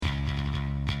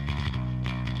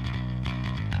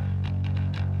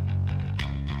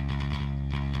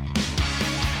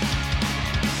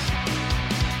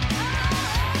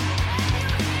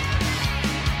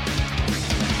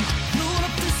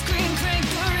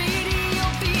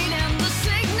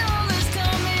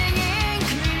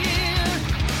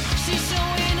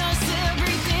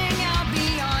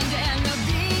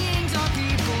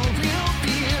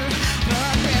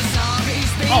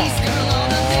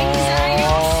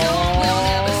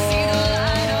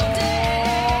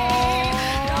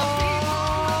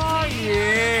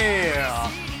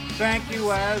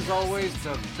It's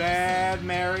a bad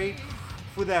Mary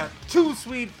for that too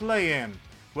sweet play-in.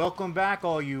 Welcome back,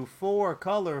 all you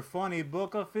four-color funny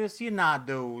book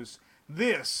aficionados.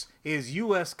 This is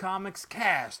US Comics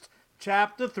Cast,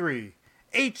 Chapter 3,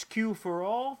 HQ for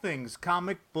all things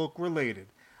comic book related.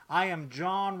 I am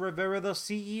Jon Rivera, the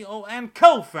CEO and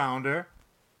co-founder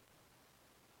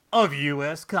of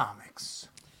US Comics.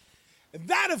 And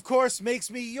that, of course,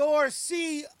 makes me your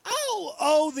COO,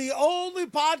 the only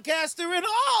podcaster in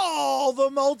all the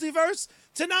multiverse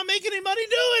to not make any money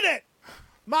doing it.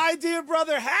 My dear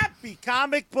brother, happy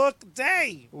comic book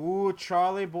day. Ooh,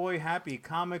 Charlie boy, happy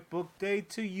comic book day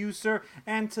to you, sir,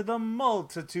 and to the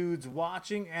multitudes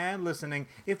watching and listening.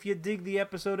 If you dig the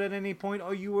episode at any point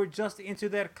or you were just into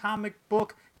that comic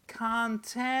book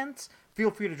content,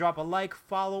 feel free to drop a like,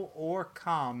 follow, or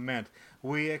comment.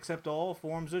 We accept all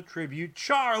forms of tribute.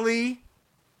 Charlie,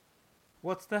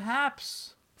 what's the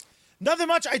haps? Nothing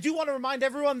much. I do want to remind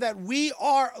everyone that we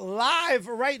are live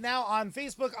right now on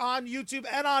Facebook, on YouTube,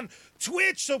 and on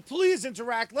Twitch. So please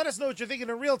interact. Let us know what you're thinking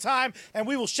in real time, and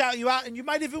we will shout you out, and you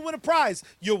might even win a prize.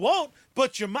 You won't,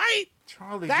 but you might.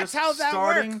 Charlie, that's just how that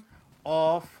starting works.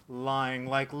 off lying.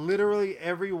 Like literally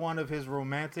every one of his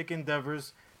romantic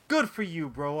endeavors. Good for you,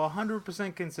 bro.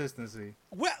 100% consistency.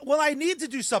 Well, I need to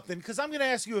do something because I'm going to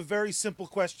ask you a very simple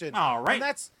question. All right. And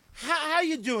that's, how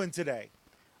you doing today?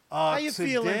 How you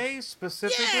today, feeling?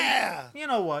 specifically? Yeah. You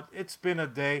know what? It's been a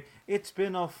day. It's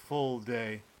been a full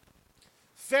day.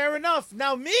 Fair enough.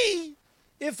 Now me,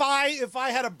 if I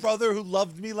had a brother who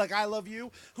loved me like I love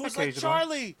you, who was like,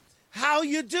 Charlie, how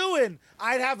you doing?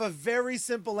 I'd have a very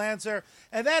simple answer.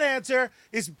 And that answer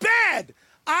is bad.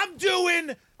 I'm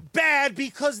doing bad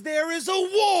because there is a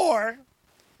war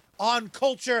on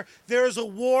culture. There is a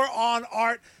war on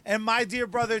art. And my dear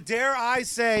brother, dare I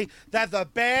say that the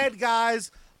bad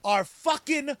guys are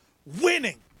fucking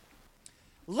winning.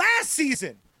 Last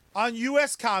season on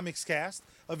US Comics Cast,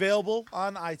 available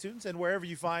on iTunes and wherever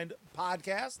you find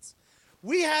podcasts,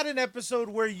 we had an episode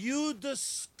where you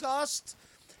discussed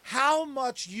how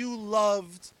much you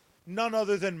loved none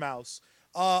other than Mouse.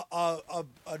 An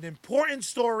important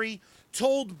story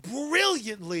told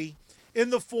brilliantly in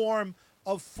the form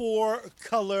of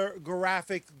four-color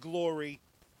graphic glory.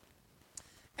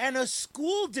 And a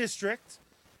school district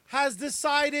has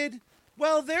decided,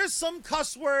 well, there's some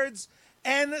cuss words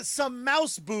and some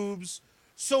mouse boobs,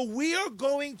 so we are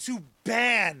going to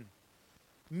ban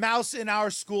Mouse in our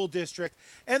school district.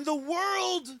 And the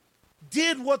world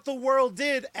did what the world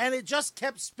did, and it just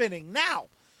kept spinning. Now,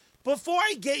 before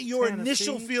I get your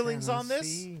initial feelings on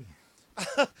this,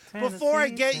 before I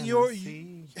get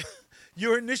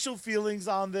your initial feelings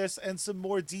on this and some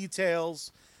more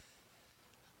details,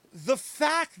 the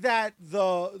fact that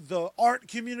the art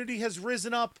community has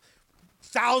risen up,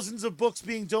 thousands of books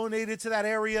being donated to that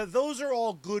area, those are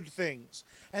all good things.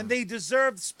 And they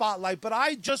deserve the spotlight. But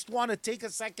I just want to take a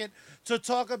second to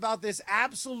talk about this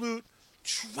absolute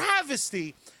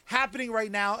travesty happening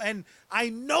right now, and I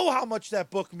know how much that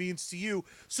book means to you.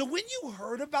 So when you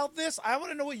heard about this, I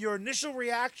want to know what your initial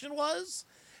reaction was,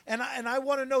 and I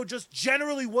want to know just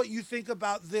generally what you think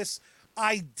about this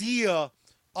idea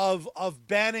of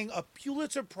banning a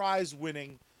Pulitzer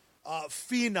Prize-winning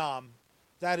phenom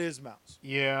that is Mouse.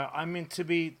 Yeah, I mean, to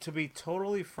be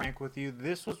totally frank with you,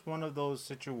 this was one of those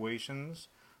situations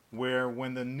where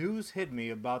when the news hit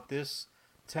me about this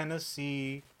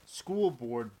Tennessee school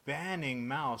board banning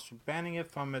Mouse, banning it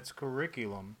from its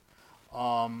curriculum,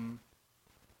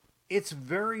 it's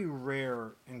very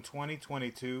rare in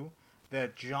 2022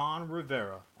 that Jon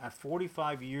Rivera, at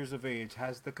 45 years of age,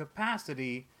 has the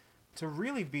capacity to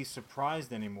really be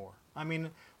surprised anymore. I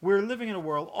mean, we're living in a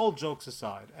world, all jokes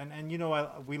aside, and you know,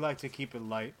 we like to keep it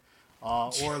light,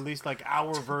 or at least like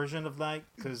our version of light,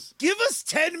 because... Give us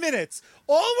 10 minutes.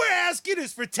 All we're asking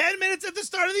is for 10 minutes at the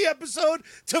start of the episode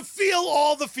to feel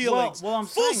all the feelings. Well, I'm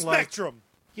full saying, spectrum.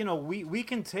 Like, you know, we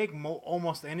can take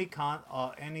almost any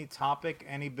any topic,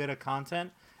 any bit of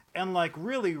content, and like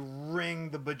really wring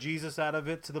the bejesus out of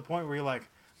it to the point where you're like,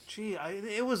 gee,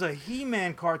 it was a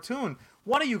He-Man cartoon.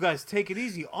 Why don't you guys take it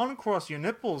easy, uncross your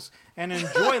nipples, and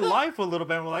enjoy life a little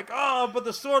bit? And we're like, oh, but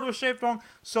the sword was shaped wrong.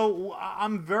 So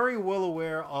I'm very well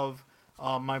aware of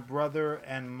my brother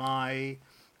and my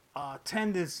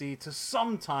tendency to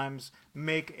sometimes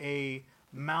make a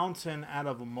mountain out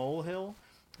of a molehill,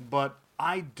 but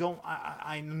I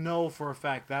know for a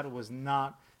fact that was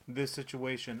not this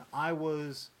situation. I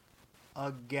was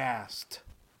aghast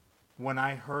when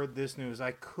I heard this news.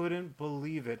 I couldn't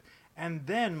believe it. And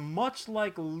then, much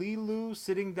like Lilu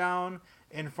sitting down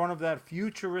in front of that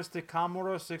futuristic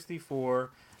Commodore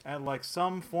 64 at like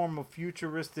some form of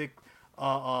futuristic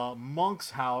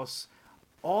monk's house,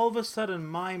 all of a sudden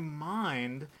my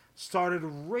mind started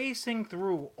racing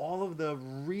through all of the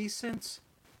recent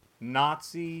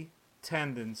Nazi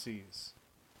tendencies.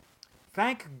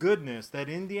 Thank goodness that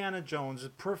Indiana Jones'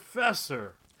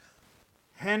 professor,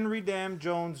 Henry Dam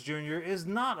Jones Jr., is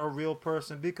not a real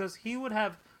person, because he would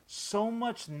have so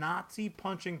much Nazi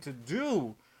punching to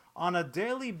do on a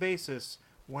daily basis.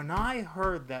 When I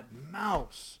heard that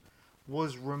Mouse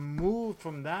was removed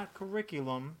from that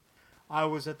curriculum, I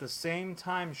was at the same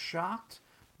time shocked,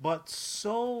 but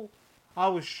I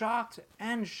was shocked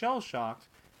and shell-shocked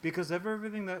because of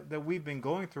everything that we've been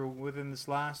going through within this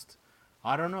last,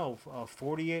 I don't know,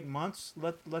 48 months,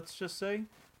 let's just say,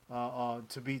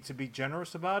 to be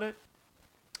generous about it.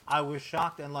 I was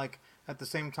shocked and, like, at the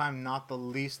same time, not the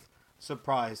least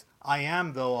surprised. I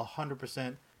am, though,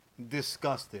 100%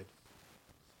 disgusted.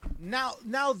 Now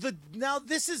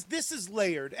this is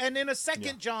layered, and in a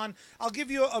second, John, I'll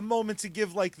give you a moment to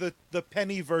give like the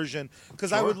penny version,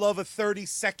 because I would love a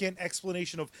 30-second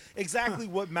explanation of exactly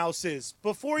what Mouse is.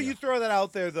 Before you throw that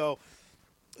out there, though,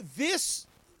 this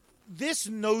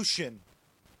notion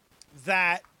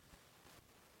that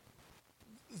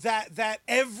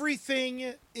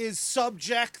everything is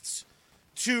subject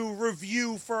to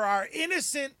review for our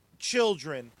innocent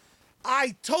children,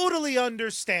 I totally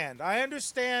understand. I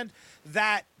understand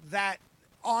that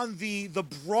on the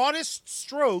broadest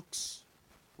strokes,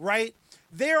 right,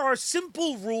 there are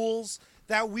simple rules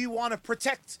that we want to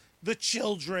protect the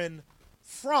children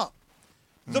from.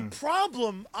 The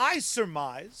problem, I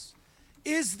surmise,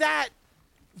 is that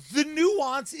the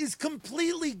nuance is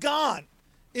completely gone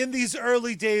in these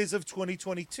early days of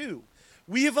 2022.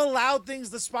 We have allowed things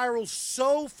to spiral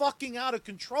so fucking out of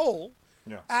control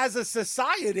as a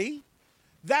society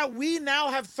that we now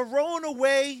have thrown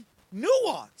away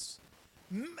nuance.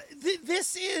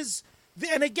 This is,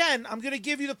 and again, I'm going to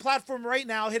give you the platform right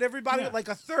now. Hit everybody with like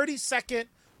a 30-second.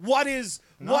 What is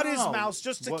Mouse?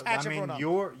 Just to catch everyone up.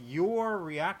 Your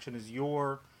reaction is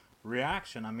your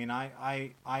reaction. I mean,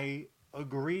 I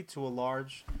agree to a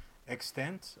large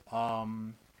extent.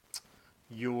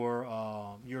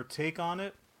 Your take on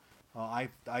it. I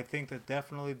think that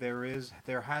definitely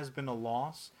there has been a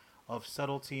loss of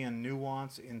subtlety and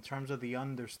nuance in terms of the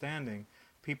understanding.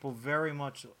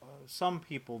 Some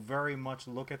people very much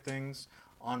look at things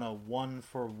on a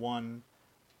one-for-one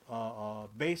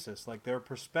basis. Like, their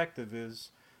perspective is,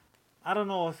 I don't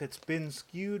know if it's been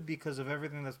skewed because of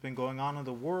everything that's been going on in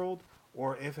the world,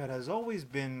 or if it has always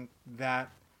been that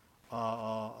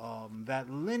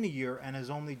linear and is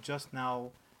only just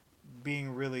now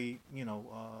being really,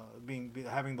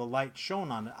 having the light shown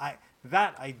on it.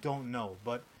 I don't know,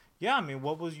 but yeah, I mean,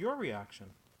 what was your reaction?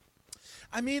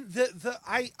 I mean,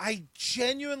 I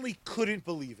genuinely couldn't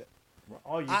believe it.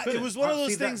 Oh, you couldn't. It was one of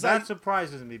those things that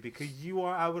surprises me, because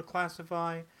I would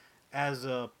classify as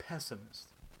a pessimist.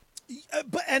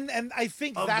 But I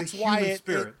think that's why it.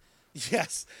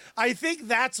 Yes, I think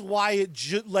that's why it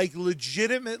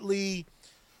legitimately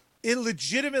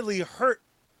hurt.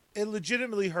 It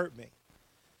legitimately hurt me,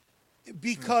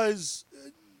 because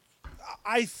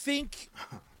I think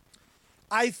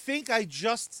I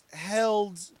just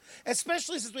held,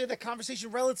 especially since we had that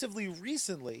conversation relatively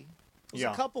recently, it was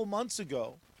a couple months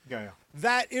ago,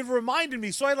 that it reminded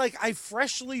me. So I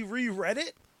freshly reread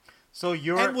it. So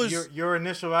your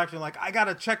initial action, like, I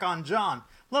gotta check on John.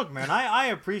 Look, man, I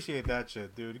appreciate that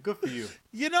shit, dude. Good for you.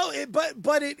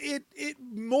 But it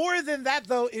more than that,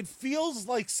 though. It feels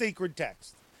like sacred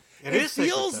text. It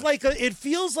feels like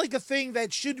a thing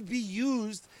that should be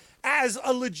used as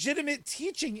a legitimate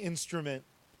teaching instrument,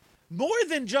 more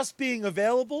than just being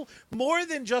available, more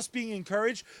than just being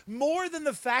encouraged, more than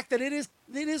the fact that it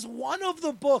is one of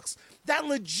the books that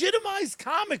legitimized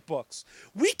comic books.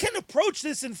 We can approach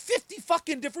this in 50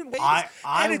 fucking different ways,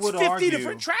 and it's 50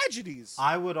 different tragedies.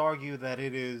 I would argue that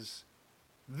it is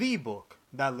the book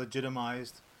that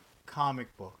legitimized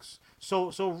comic books.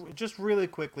 So just really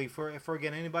quickly, for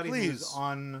again, anybody who's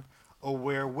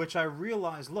unaware, which I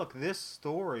realize, look, this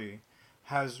story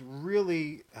has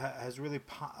really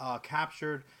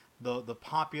captured the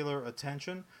popular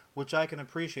attention, which I can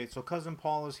appreciate. So Cousin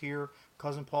Paul is here.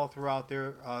 Cousin Paul threw out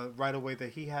there right away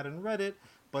that he hadn't read it,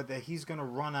 but that he's going to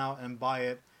run out and buy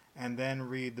it and then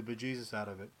read the bejesus out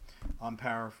of it. I'm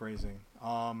paraphrasing.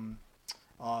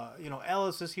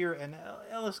 Ellis is here, and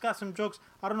Ellis got some jokes.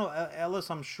 I don't know,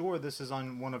 Ellis, I'm sure this is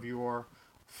on one of your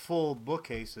full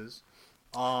bookcases.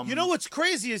 You know what's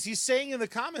crazy is he's saying in the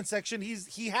comment section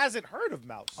he hasn't heard of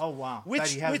Mouse. Oh, wow. That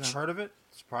he hasn't heard of it?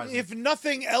 Surprising. If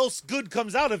nothing else good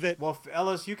comes out of it. Well,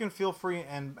 Ellis, you can feel free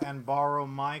and borrow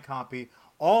my copy.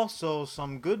 Also,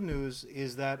 some good news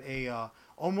is that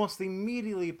almost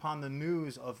immediately upon the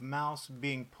news of Maus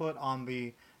being put on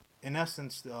the, in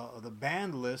essence, the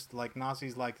banned list, like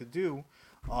Nazis like to do,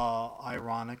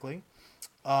 ironically,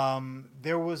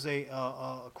 there was a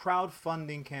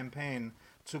crowdfunding campaign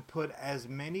to put as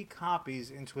many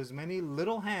copies into as many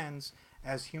little hands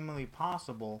as humanly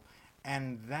possible,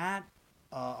 and that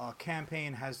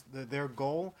campaign has their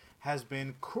goal has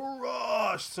been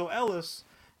crushed. So Ellis,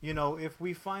 if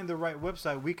we find the right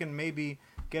website, we can maybe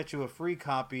get you a free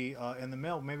copy in the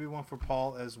mail, maybe one for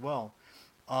Paul as well.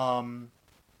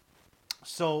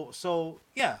 So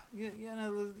yeah,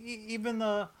 even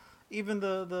the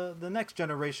next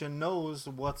generation knows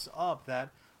what's up. That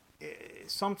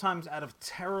sometimes out of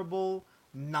terrible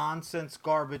nonsense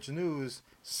garbage news,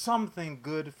 something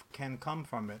good can come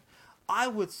from it. I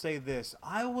would say this: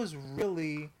 I was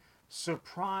really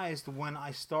surprised when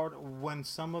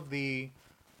some of the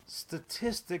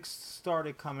statistics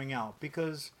started coming out,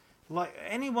 because like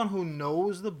anyone who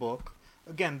knows the book,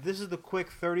 again, this is the quick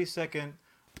 30-second,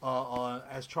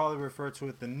 as Charlie referred to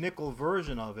it, the nickel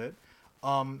version of it.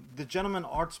 The gentleman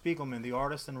Art Spiegelman, the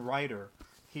artist and writer,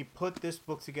 he put this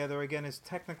book together. Again, it's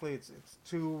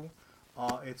two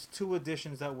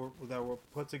editions that were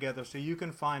put together, so you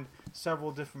can find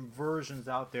several different versions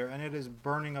out there, and it is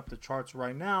burning up the charts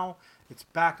right now. It's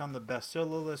back on the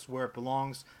bestseller list where it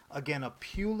belongs. Again, a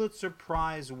Pulitzer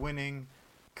Prize-winning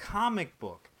comic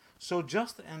book. So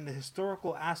just in the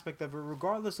historical aspect of it,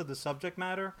 regardless of the subject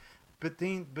matter,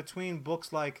 between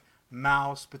books like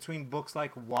Maus, between books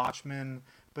like Watchmen,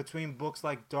 between books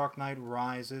like Dark Knight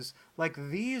Rises, like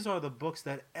these are the books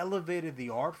that elevated the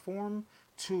art form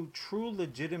to true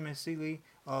legitimacy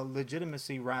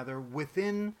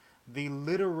within the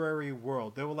literary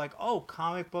world. They were like, oh,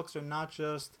 comic books are not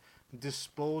just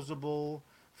disposable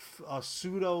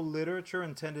pseudo literature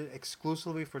intended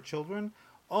exclusively for children.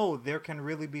 Oh, there can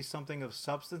really be something of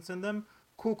substance in them.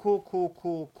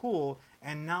 Cool.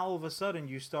 And now all of a sudden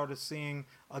you started seeing,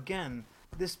 again,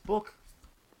 this book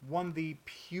won the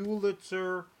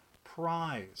Pulitzer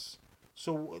Prize.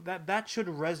 So that should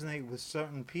resonate with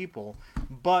certain people.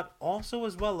 But also,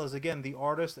 as well as, again, the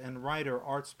artist and writer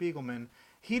Art Spiegelman,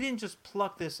 he didn't just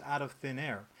pluck this out of thin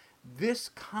air. This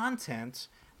content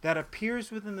that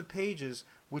appears within the pages,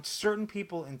 which certain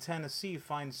people in Tennessee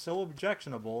find so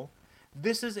objectionable,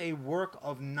 this is a work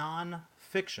of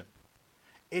non-fiction.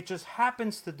 It just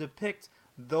happens to depict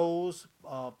those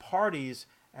parties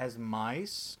as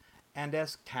mice and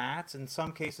as cats, in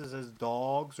some cases as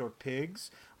dogs or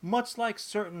pigs, much like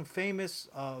certain famous,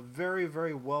 very,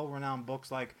 very well-renowned books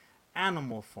like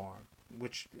Animal Farm,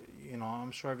 which,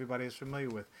 I'm sure everybody is familiar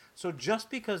with. So just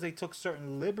because they took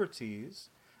certain liberties,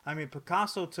 I mean,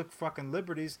 Picasso took fucking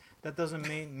liberties, that doesn't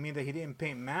mean that he didn't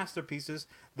paint masterpieces.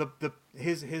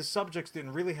 His subjects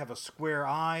didn't really have a square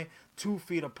eye, 2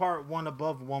 feet apart, one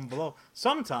above, one below.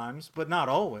 Sometimes, but not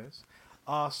always.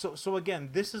 So again,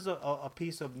 this is a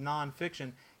piece of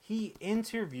nonfiction. He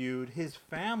interviewed his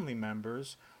family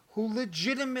members who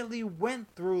legitimately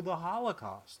went through the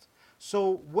Holocaust.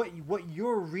 So what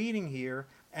you're reading here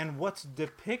and what's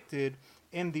depicted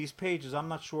in these pages, I'm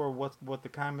not sure what the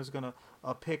camera's going to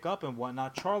pick up and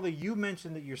whatnot. Charlie, you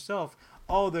mentioned it yourself.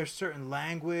 Oh, there's certain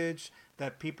language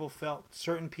that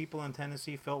certain people in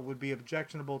Tennessee felt would be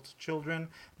objectionable to children.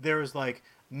 There's like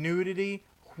nudity.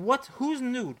 Who's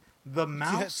nude? The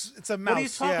mouse? Yes, it's a mouse. What are you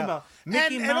talking about?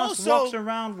 Mickey Mouse also walks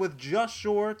around with just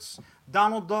shorts.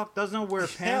 Donald Duck doesn't wear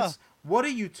pants. Yeah. What are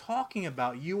you talking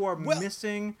about? You are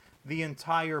missing the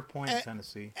entire point,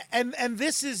 Tennessee. And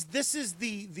this is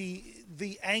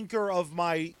the anchor of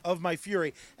my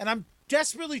fury. And I'm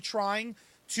desperately trying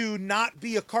to not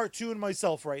be a cartoon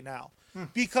myself right now.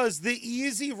 Because the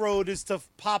easy road is to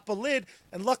pop a lid,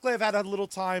 and luckily I've had a little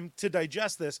time to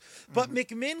digest this. But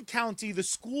McMinn County, the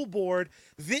school board,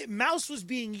 the Maus was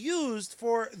being used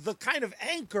for the kind of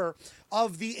anchor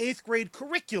of the 8th grade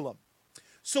curriculum.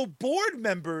 So board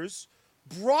members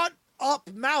brought up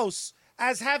Maus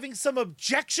as having some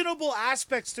objectionable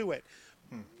aspects to it.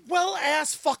 Well,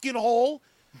 ass fucking hole,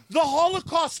 the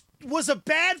Holocaust was a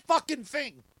bad fucking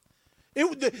thing.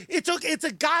 It's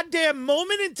a goddamn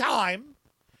moment in time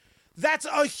that's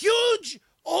a huge,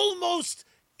 almost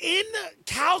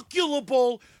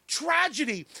incalculable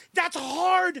tragedy. That's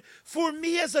hard for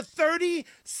me as a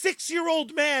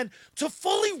 36-year-old man to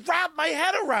fully wrap my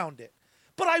head around it.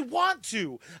 But I want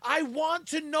to. I want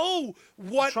to know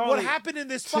what happened in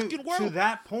this fucking world. To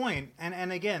that point,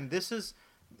 and again, this is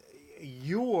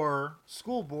your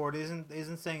school board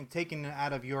isn't saying taking it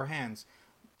out of your hands.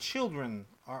 Children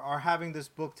are having this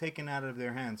book taken out of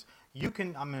their hands. You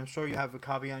can, I mean, I'm sure you have a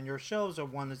copy on your shelves or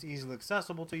one that's easily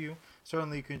accessible to you.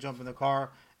 Certainly you can jump in the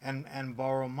car and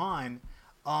borrow mine.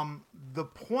 The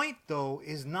point, though,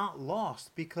 is not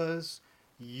lost because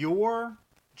your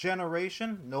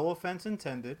generation, no offense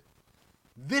intended,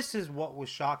 this is what was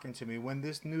shocking to me when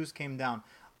this news came down.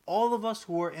 All of us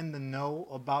who are in the know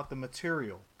about the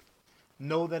material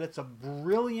know that it's a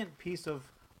brilliant piece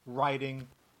of writing,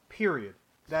 period.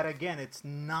 That, again, it's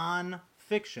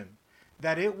non-fiction.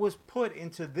 That it was put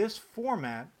into this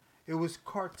format, it was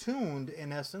cartooned,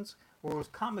 in essence, or it was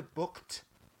comic booked,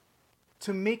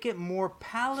 to make it more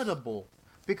palatable.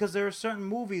 Because there are certain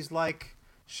movies like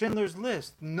Schindler's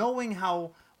List, knowing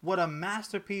what a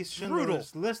masterpiece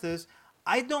Schindler's List is,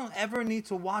 I don't ever need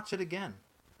to watch it again.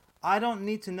 I don't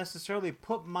need to necessarily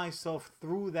put myself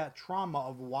through that trauma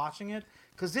of watching it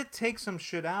because it takes some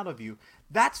shit out of you.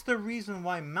 That's the reason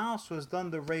why Mouse was done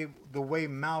the way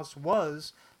Mouse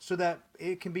was, so that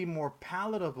it can be more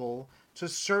palatable to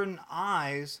certain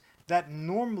eyes that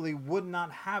normally would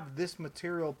not have this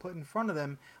material put in front of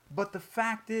them. But the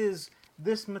fact is,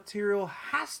 this material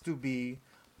has to be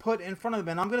put in front of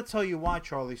them. And I'm going to tell you why,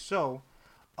 Charlie. So,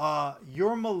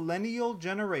 your millennial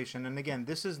generation, and again,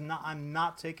 this is not, I'm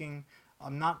not taking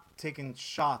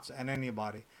shots at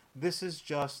anybody. This is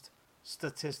just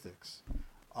statistics.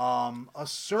 A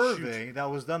survey that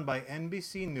was done by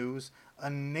NBC News, a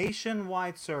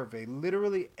nationwide survey,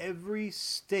 literally every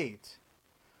state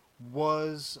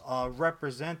was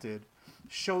represented,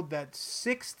 showed that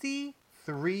 63%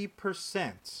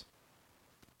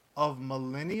 of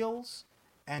millennials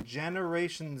and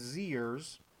Generation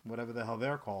Zers, whatever the hell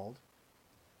they're called,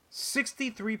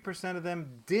 63% of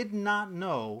them did not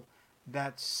know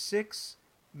that 6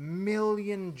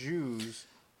 million Jews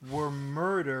were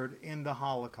murdered in the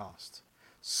Holocaust.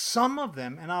 Some of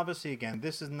them, and obviously again,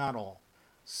 this is not all,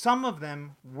 some of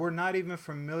them were not even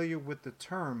familiar with the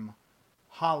term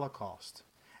Holocaust.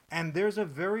 And there's a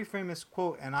very famous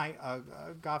quote, and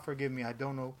God forgive me, I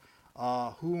don't know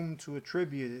whom to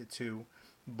attribute it to,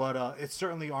 but it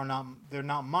certainly they're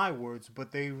not my words,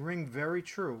 but they ring very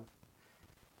true.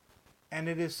 And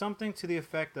it is something to the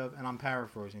effect of, and I'm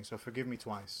paraphrasing, so forgive me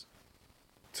twice.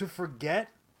 To forget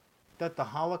that the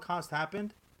Holocaust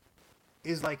happened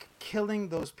is like killing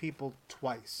those people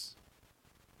twice.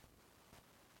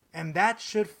 And that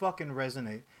should fucking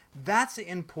resonate. That's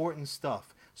important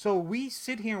stuff. So we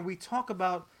sit here and we talk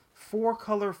about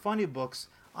 4-color funny books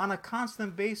on a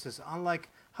constant basis. On like,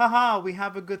 haha, we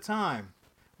have a good time.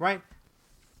 Right?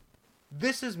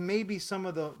 This is maybe some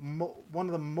of the one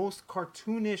of the most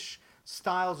cartoonish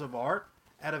styles of art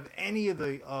out of any of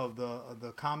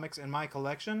the comics in my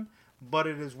collection, but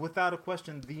it is without a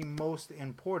question the most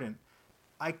important.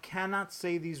 I cannot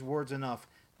say these words enough.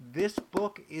 This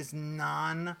book is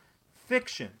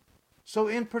non-fiction. So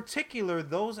in particular,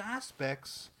 those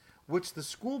aspects which the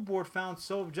school board found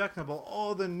so objectionable,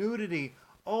 oh, the nudity,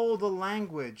 oh, the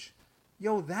language,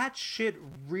 yo, that shit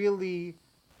really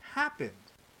happened.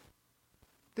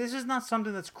 This is not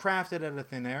something that's crafted out of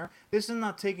thin air. This is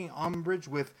not taking umbrage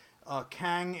with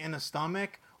Kang in a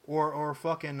stomach or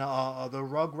fucking the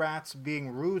Rugrats being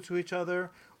rude to each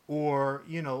other, or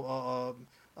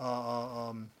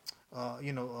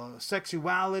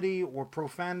sexuality or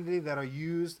profanity that are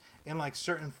used in like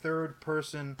certain third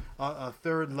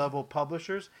level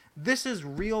publishers. This is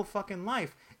real fucking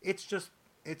life. It's just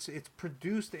it's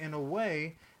produced in a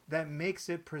way that makes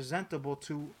it presentable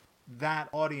to that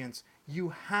audience. You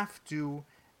have to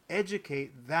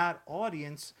educate that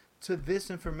audience to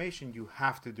this information. You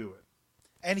have to do it.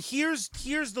 And here's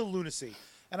the lunacy.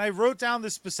 And I wrote down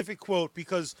this specific quote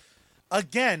because,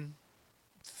 again,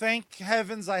 thank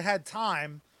heavens I had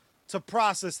time to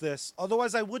process this.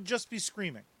 Otherwise, I would just be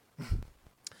screaming.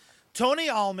 Tony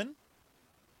Allman,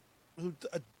 who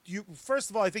first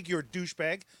of all, I think you're a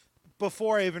douchebag.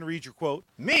 Before I even read your quote,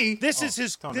 me. This is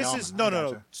his. Tony this Allman. is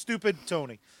no, stupid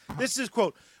Tony. This is his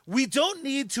quote. We don't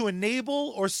need to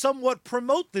enable or somewhat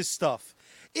promote this stuff.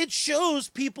 It shows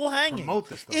people hanging. Promote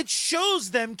this stuff. It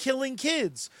shows them killing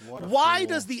kids. Why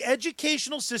does the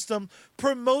educational system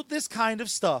promote this kind of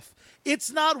stuff?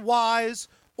 It's not wise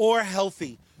or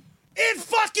healthy. It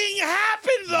fucking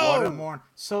happened, though.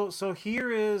 So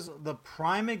here is the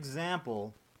prime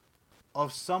example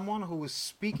of someone who is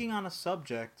speaking on a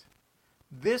subject.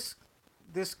 This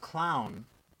clown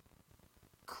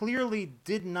clearly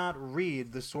did not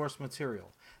read the source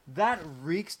material. That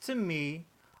reeks to me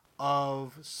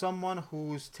of someone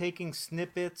who's taking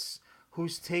snippets,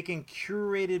 who's taking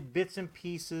curated bits and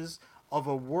pieces of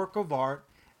a work of art,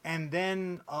 and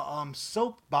then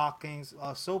soapboxing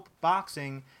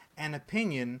an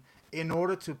opinion in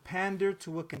order to pander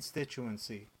to a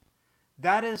constituency.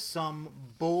 That is some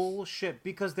bullshit,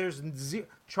 because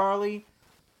Charlie,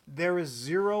 there is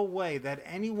zero way that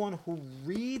anyone who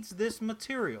reads this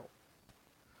material,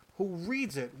 who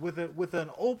reads it with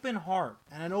an open heart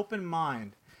and an open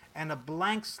mind and a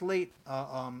blank slate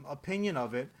opinion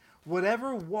of it, would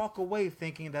ever walk away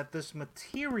thinking that this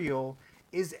material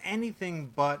is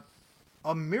anything but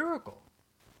a miracle.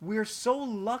 We're so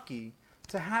lucky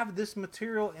to have this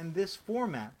material in this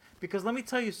format, because let me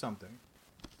tell you something.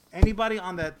 Anybody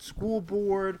on that school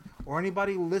board or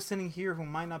anybody listening here who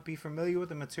might not be familiar with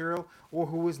the material, or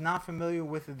who is not familiar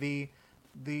with the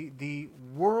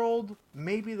world,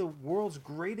 maybe the world's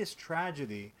greatest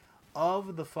tragedy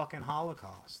of the fucking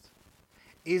Holocaust,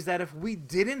 is that if we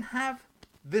didn't have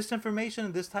this information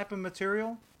and this type of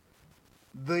material,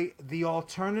 the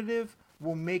alternative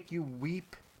will make you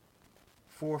weep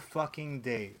for fucking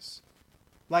days.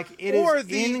 Like, it is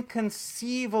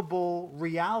inconceivable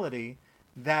reality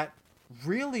that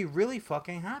really, really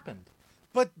fucking happened.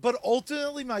 But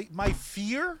ultimately, my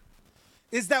fear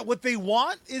is that what they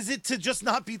want is it to just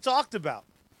not be talked about.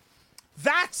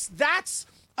 That's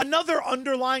another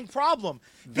underlying problem,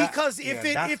 because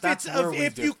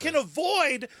if you can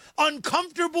avoid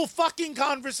uncomfortable fucking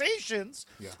conversations,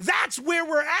 that's where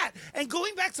we're at. And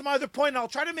going back to my other point, I'll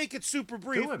try to make it super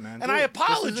brief. Do it, man. And I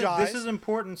apologize. This is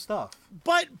important stuff.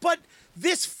 But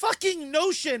this fucking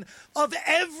notion of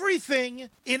everything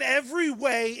in every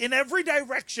way, in every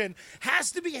direction,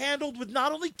 has to be handled with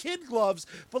not only kid gloves,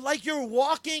 but like you're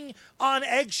walking on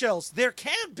eggshells. There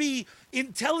can't be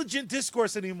intelligent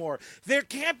discourse anymore. There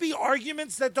can't be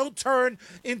arguments that don't turn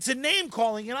into name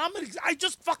calling. And I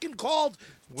just fucking called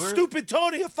stupid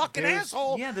Tony a fucking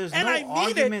asshole. Yeah, there's no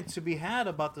argument to be had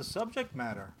about the subject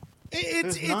matter.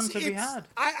 There's none to be had.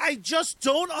 I just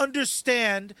don't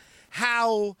understand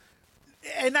how.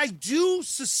 And I do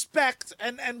suspect,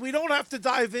 and we don't have to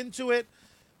dive into it,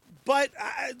 but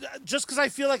just because I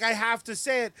feel like I have to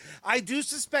say it, I do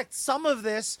suspect some of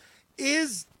this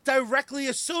is directly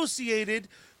associated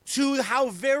to how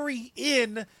very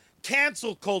in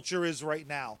cancel culture is right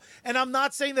now. And I'm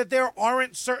not saying that there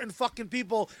aren't certain fucking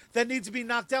people that need to be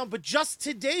knocked down, but just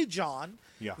today, John,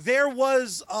 there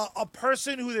was a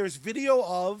person who there's video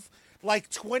of like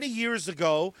 20 years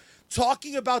ago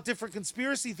talking about different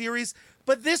conspiracy theories,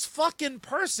 but this fucking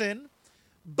person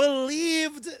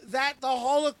believed that the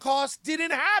Holocaust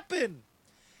didn't happen.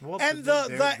 Well, and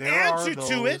the answer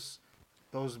to it,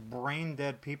 those brain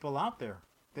dead people out there.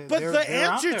 But the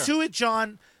answer to it,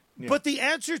 John, but the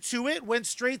answer to it went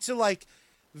straight to like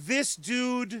this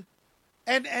dude,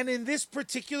 and in this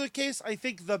particular case, I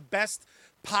think the best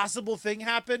possible thing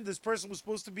happened. This person was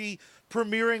supposed to be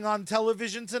premiering on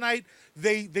television tonight.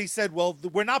 They said, well,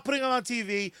 we're not putting it on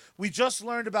TV. We just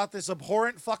learned about this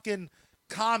abhorrent fucking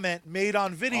comment made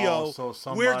on video.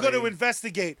 We're going to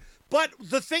investigate. But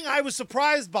the thing I was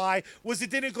surprised by was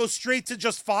it didn't go straight to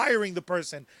just firing the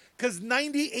person. Because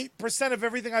 98% of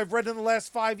everything I've read in the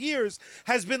last 5 years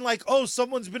has been like, oh,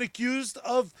 someone's been accused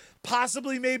of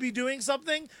possibly maybe doing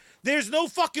something. There's no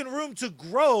fucking room to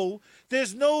grow.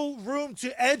 There's no room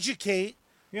to educate.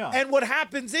 Yeah. And what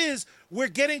happens is we're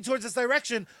getting towards this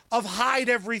direction of hide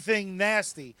everything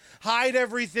nasty. Hide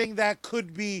everything that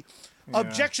could be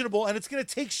objectionable. And it's going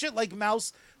to take shit like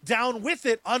Mouse down with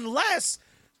it unless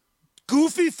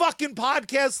goofy fucking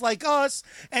podcasts like us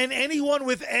and anyone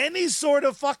with any sort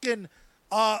of fucking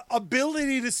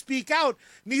ability to speak out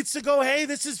needs to go, hey,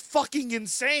 this is fucking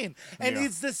insane, and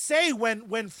needs to say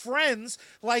when friends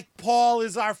like Paul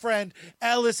is our friend,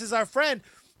 Ellis is our friend,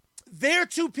 they're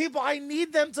two people, I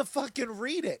need them to fucking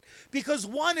read it, because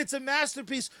one, it's a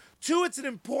masterpiece, two, it's an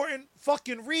important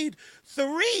fucking read,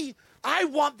 three, I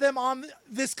want them on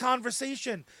this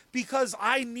conversation because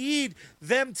I need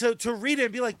them to read it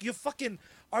and be like, you fucking,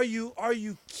 are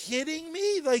you kidding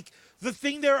me? Like, the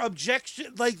things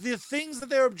that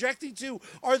they're objecting to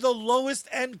are the lowest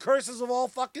end curses of all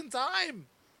fucking time.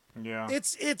 Yeah.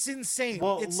 It's insane.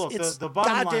 Well, it's the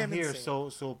bottom line here, insane.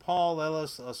 so Paul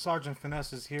Ellis, Sergeant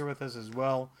Finesse is here with us as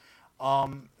well.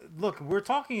 Look, we're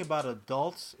talking about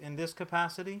adults in this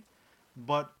capacity,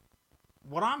 but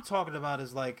what I'm talking about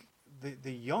is like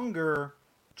the younger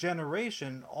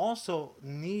generation also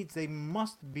they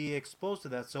must be exposed to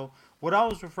that. So what I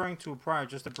was referring to prior,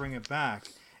 just to bring it back,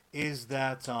 is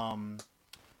that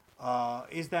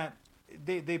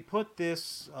they put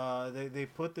this they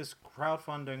put this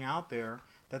crowdfunding out there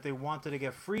that they wanted to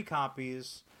get free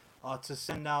copies to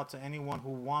send out to anyone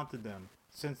who wanted them,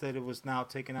 since that it was now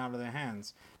taken out of their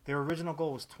hands. Their original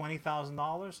goal was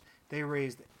 $20,000. They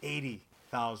raised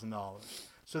 $80,000.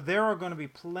 So there are going to be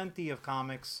plenty of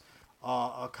comics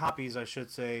copies, I should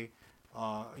say,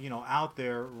 out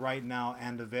there right now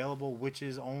and available, which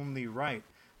is only right.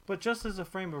 But just as a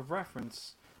frame of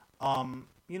reference,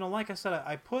 like I said,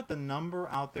 I put the number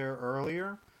out there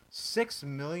earlier. 6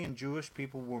 million Jewish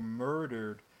people were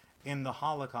murdered in the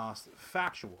Holocaust.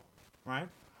 Factual, right?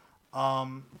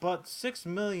 But 6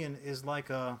 million is like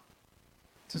to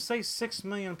say 6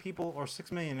 million people or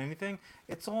 6 million anything,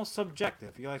 it's all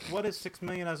subjective. You're like, what is 6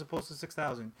 million as opposed to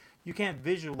 6,000? You can't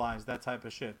visualize that type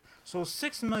of shit. So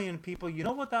 6 million people, you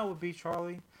know what that would be,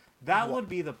 Charlie? That would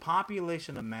be the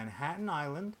population of Manhattan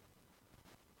Island,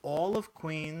 all of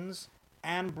Queens,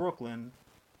 and Brooklyn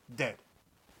dead.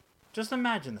 Just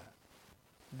imagine that.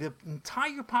 The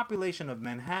entire population of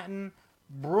Manhattan,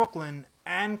 Brooklyn,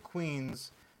 and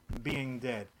Queens being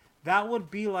dead. That would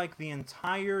be like the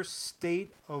entire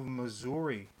state of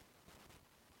Missouri.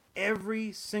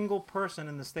 Every single person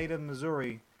in the state of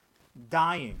Missouri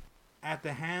dying at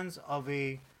the hands of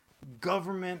a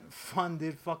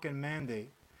government-funded fucking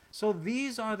mandate. So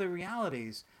these are the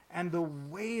realities. And the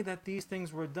way that these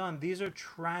things were done, these are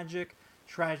tragic,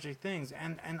 tragic things.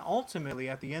 And ultimately,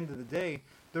 at the end of the day,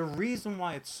 the reason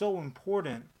why it's so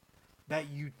important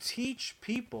that you teach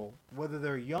people, whether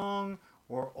they're young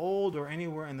or old or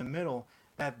anywhere in the middle,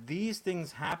 that these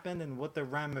things happened and what the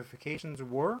ramifications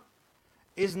were,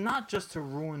 is not just to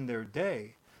ruin their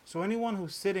day. So anyone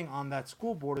who's sitting on that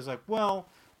school board is like, well,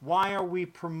 why are we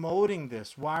promoting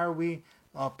this? Why are we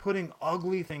putting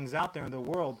ugly things out there in the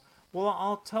world? Well,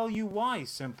 I'll tell you why,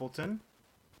 simpleton.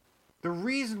 The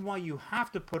reason why you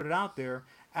have to put it out there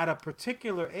at a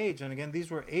particular age, and again,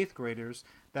 these were 8th graders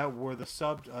that were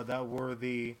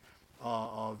the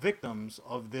victims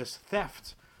of this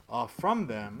theft from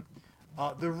them.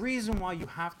 The reason why you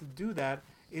have to do that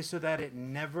is so that it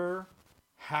never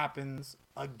happens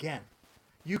again.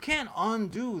 You can't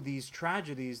undo these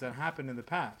tragedies that happened in the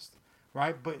past,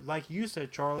 right? But like you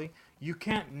said, Charlie, you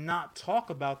can't not talk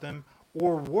about them,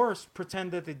 or worse,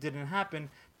 pretend that they didn't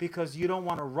happen, because you don't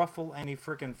want to ruffle any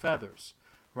freaking feathers,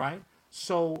 right?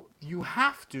 So you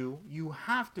have to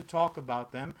talk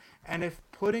about them. And if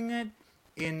putting it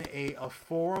in a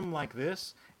forum like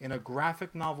this, in a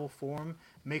graphic novel form,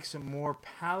 makes it more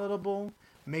palatable,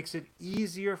 makes it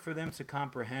easier for them to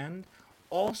comprehend,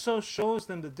 also shows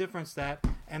them the difference that,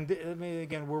 and I mean,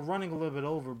 again, we're running a little bit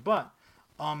over, but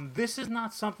this is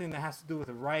not something that has to do with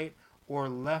the right or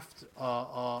left,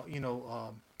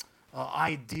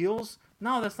 ideals.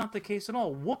 No, that's not the case at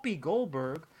all. Whoopi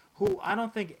Goldberg, who I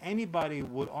don't think anybody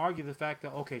would argue the fact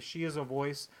that, okay, she is a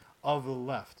voice of the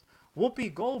left.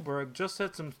 Whoopi Goldberg just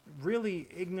said some really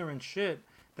ignorant shit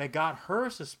that got her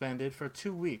suspended for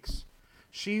 2 weeks.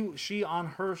 She on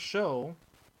her show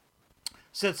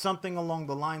said something along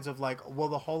the lines of like, well,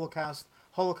 the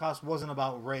Holocaust wasn't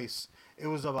about race. It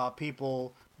was about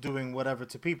people doing whatever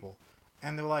to people.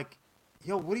 And they're like,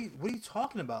 yo, what are you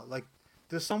talking about? Like,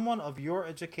 does someone of your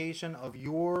education, of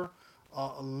your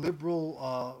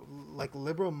liberal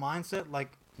mindset,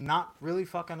 like, not really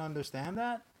fucking understand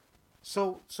that?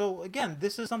 So again,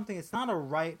 this is something, it's not a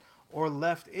right or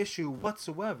left issue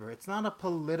whatsoever. It's not a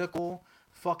political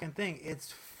fucking thing.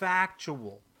 It's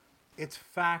factual. It's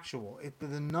factual.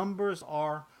 The numbers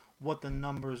are what the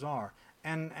numbers are.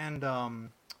 And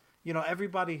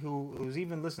everybody who's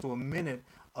even listened to a minute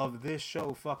of this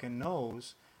show fucking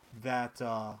knows that,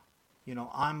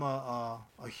 I'm a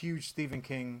huge Stephen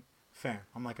King fan.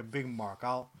 I'm like a big mark.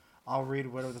 I'll read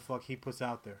whatever the fuck he puts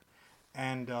out there.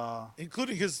 And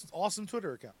including his awesome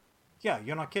Twitter account. Yeah,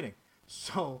 you're not kidding.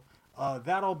 So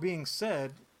that all being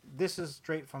said, this is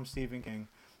straight from Stephen King.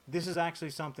 This is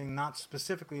actually something not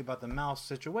specifically about the mouse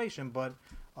situation, but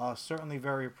certainly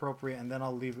very appropriate. And then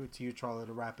I'll leave it to you, Charlie,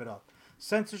 to wrap it up.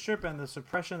 Censorship and the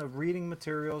suppression of reading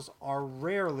materials are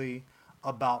rarely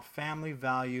about family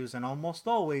values and almost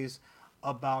always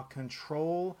about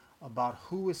control, about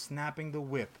who is snapping the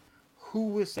whip,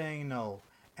 who is saying no,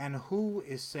 and who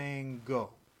is saying go.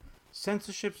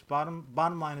 Censorship's bottom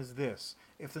line is this.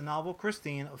 If the novel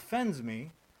Christine offends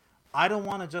me, I don't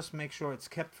want to just make sure it's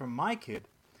kept from my kid.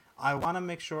 I want to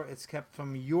make sure it's kept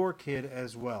from your kid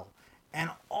as well. And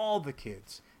all the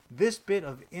kids. This bit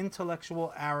of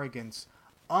intellectual arrogance,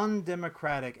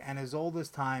 undemocratic and as old as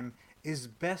time, is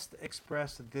best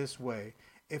expressed this way.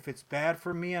 If it's bad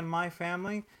for me and my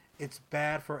family, it's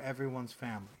bad for everyone's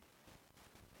family.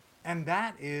 And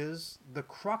that is the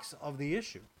crux of the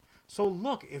issue. So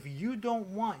look, if you don't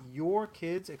want your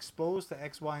kids exposed to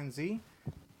X, Y, and Z,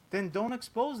 then don't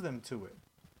expose them to it.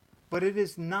 But it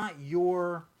is not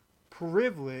your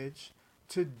privilege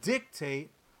to dictate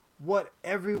what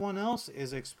everyone else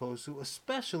is exposed to,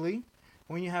 especially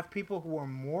when you have people who are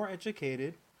more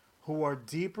educated, who are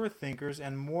deeper thinkers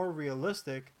and more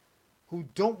realistic, who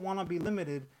don't want to be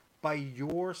limited by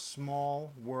your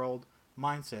small world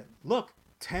mindset. Look,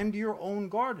 tend your own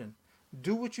garden.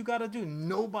 Do what you got to do.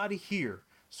 Nobody here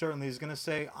certainly is going to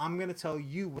say, I'm going to tell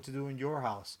you what to do in your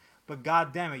house. But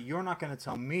God damn it, you're not going to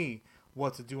tell me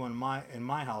what to do in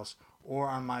my house or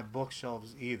on my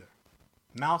bookshelves either.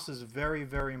 Mouse is very,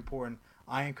 very important.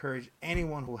 I encourage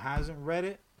anyone who hasn't read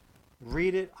it,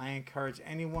 read it. I encourage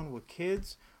anyone with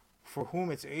kids for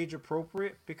whom it's age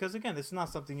appropriate, because again, it's not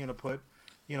something you're gonna put,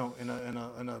 in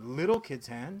a little kid's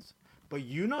hands. But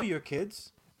you know your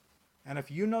kids, and if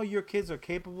you know your kids are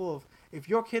capable of, if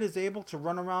your kid is able to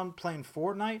run around playing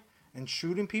Fortnite and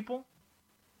shooting people,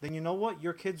 then you know what,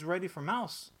 your kid's ready for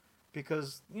Mouse,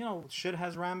 because shit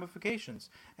has ramifications.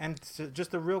 And just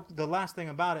the last thing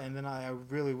about it, and then I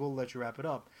really will let you wrap it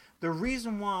up. The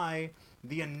reason why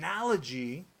the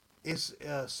analogy is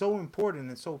so important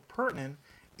and so pertinent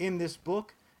in this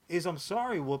book is, I'm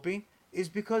sorry, Whoopi, is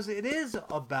because it is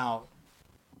about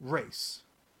race.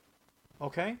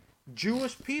 Okay?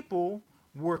 Jewish people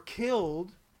were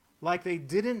killed like they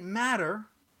didn't matter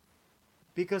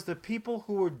because the people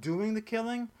who were doing the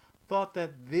killing thought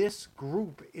that this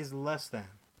group is less than.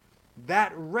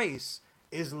 That race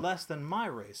is less than my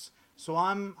race. So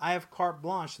I have carte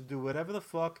blanche to do whatever the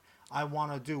fuck I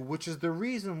want to do, which is the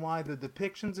reason why the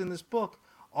depictions in this book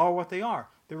are what they are.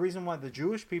 The reason why the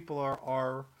Jewish people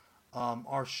are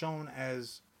shown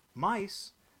as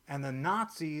mice, and the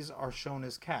Nazis are shown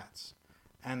as cats,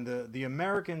 and the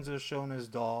Americans are shown as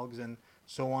dogs, and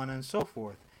so on and so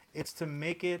forth. It's to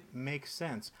make it make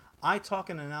sense. I talk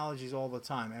in analogies all the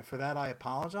time, and for that I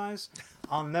apologize.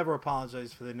 I'll never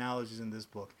apologize for the analogies in this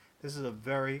book. This is a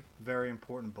very, very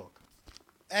important book.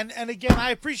 And again,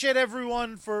 I appreciate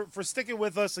everyone for sticking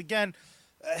with us. Again,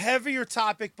 a heavier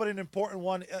topic, but an important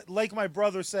one. Like my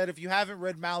brother said, if you haven't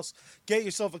read Mouse, get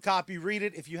yourself a copy, read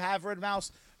it. If you have read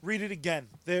Mouse, read it again.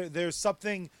 There's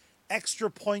something extra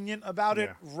poignant about it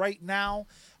right now.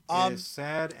 It is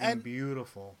sad and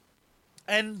beautiful.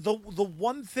 And the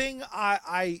one thing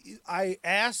I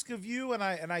ask of you, and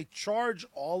I charge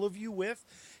all of you with,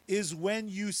 is when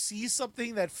you see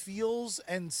something that feels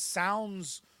and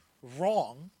sounds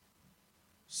wrong,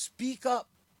 speak up,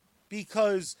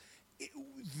 because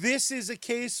this is a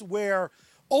case where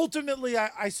ultimately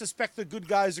I suspect the good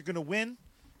guys are going to win.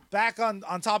 Back on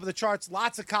top of the charts,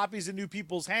 lots of copies in new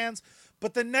people's hands,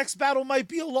 but the next battle might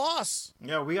be a loss.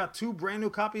 Yeah, we got 2 brand new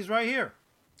copies right here.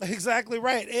 Exactly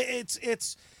right.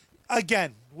 It's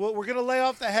again, we're going to lay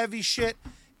off the heavy shit.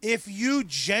 If you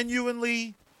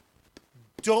genuinely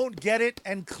don't get it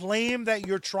and claim that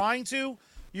you're trying to,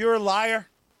 you're a liar.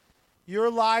 You're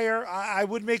a liar. I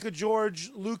would make a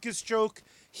George Lucas joke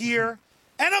here,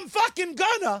 and I'm fucking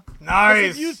gonna.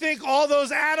 Nice. If you think all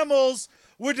those animals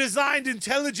were designed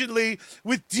intelligently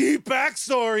with deep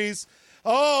backstories,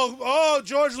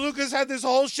 George Lucas had this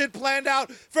whole shit planned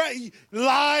out.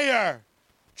 Liar.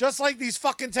 Just like these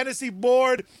fucking Tennessee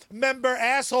board member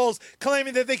assholes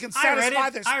claiming that they can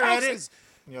satisfy their spouses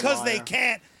because they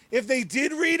can't. If they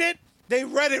did read it, they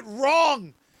read it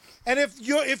wrong. And if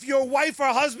your wife or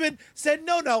husband said,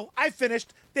 no, I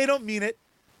finished, they don't mean it.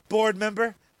 Board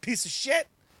member, piece of shit.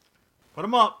 Put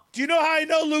him up. Do you know how I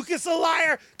know Lucas a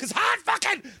liar? Because Han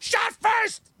fucking shot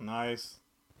first. Nice.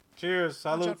 Cheers.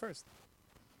 Salute. Shot first.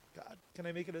 God, can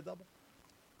I make it a double?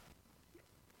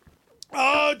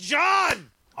 Oh, John.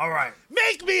 All right.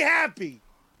 Make me happy.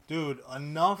 Dude,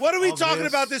 enough. What are we talking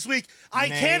about this week? I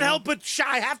can't help but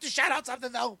I have to shout out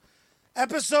something, though.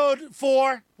 Episode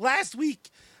 4, last week,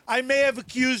 I may have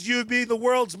accused you of being the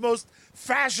world's most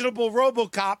fashionable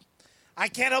RoboCop. I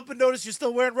can't help but notice you're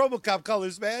still wearing RoboCop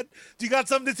colors, man. Do you got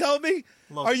something to tell me?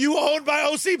 Look, are you owned by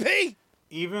OCP?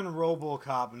 Even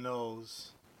RoboCop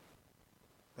knows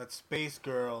that Space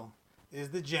Girl is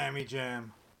the jammy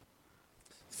jam.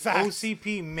 Facts.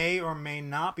 OCP may or may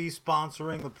not be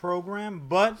sponsoring the program,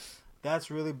 but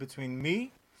that's really between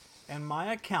me and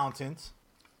my accountant.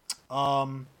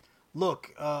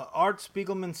 Look, Art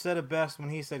Spiegelman said it best when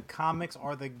he said comics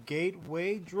are the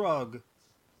gateway drug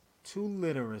to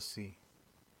literacy.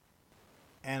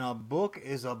 And a book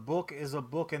is a book is a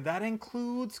book, and that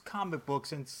includes comic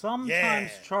books. And sometimes,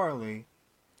 Charlie,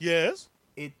 yes,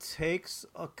 it takes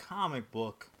a comic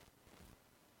book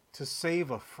to save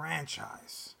a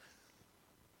franchise.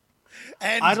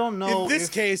 And I don't know in this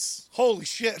case, holy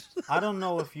shit. I don't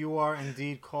know if you are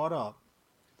indeed caught up.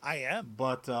 I am.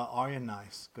 But are you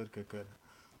nice? Good.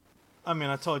 I mean,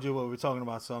 I told you what we were talking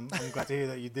about, so I'm glad to hear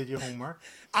that you did your homework.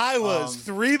 I was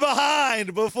 3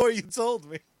 behind before you told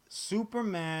me.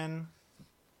 Superman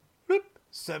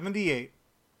 78.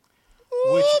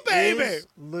 which baby! is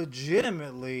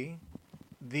legitimately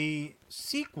the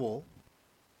sequel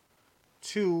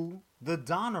to the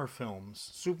Donner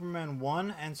films, Superman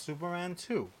 1 and Superman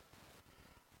 2.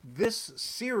 This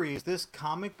series, this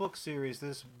comic book series,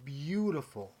 this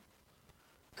beautiful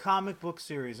comic book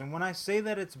series, and when I say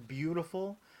that it's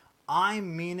beautiful, I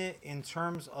mean it in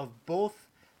terms of both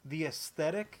the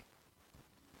aesthetic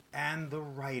and the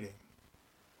writing.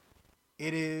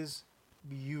 It is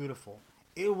beautiful.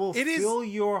 It will fill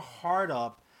your heart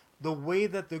up the way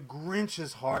that the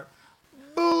Grinch's heart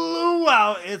blew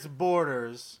out its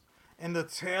borders in the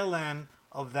tail end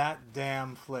of that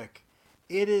damn flick.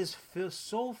 It is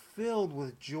so filled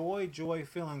with joy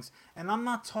feelings. And I'm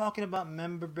not talking about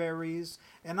member berries,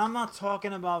 and I'm not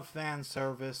talking about fan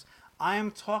service. I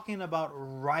am talking about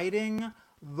righting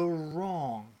the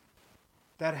wrong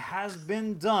that has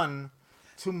been done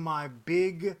to my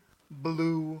big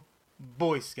blue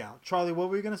Boy Scout. Charlie, what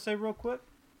were you going to say real quick?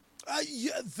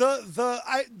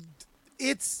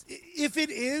 It's if it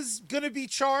is going to be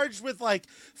charged with like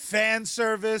fan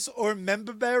service or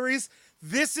member berries,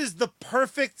 this is the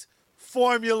perfect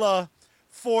formula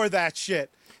for that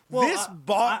shit.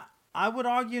 Well, I would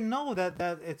argue no, that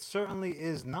it certainly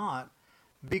is not,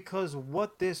 because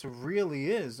what this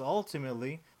really is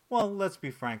ultimately, well, let's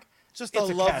be frank, just a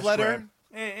love letter.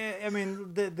 I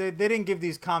mean, they didn't give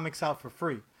these comics out for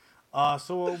free.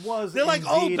 So it was. They're like,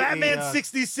 oh, Batman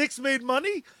 66 made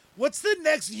money? What's the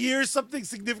next year something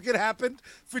significant happened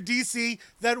for DC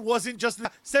that wasn't just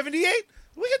 78?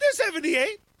 We can do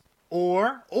 78.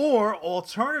 Or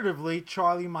alternatively,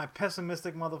 Charlie, my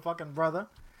pessimistic motherfucking brother,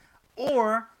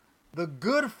 or the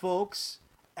good folks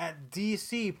at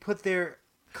DC put their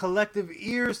collective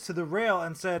ears to the rail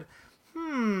and said,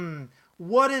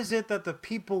 what is it that the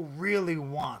people really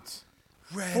want?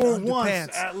 Red for underpants.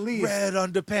 Once, at least. Red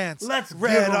underpants. Let's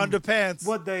red give 'em underpants.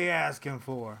 what they asking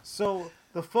for. So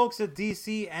the folks at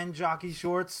DC and Jockey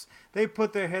Shorts, they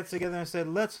put their heads together and said,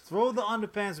 let's throw the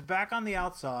underpants back on the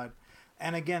outside.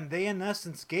 And again, they in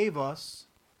essence gave us,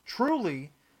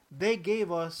 truly, they gave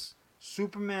us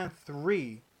Superman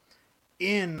 3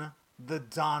 in the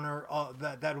Donner,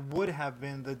 that would have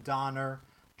been the Donner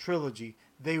trilogy.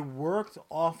 They worked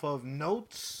off of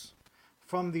notes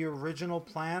from the original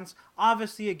plans.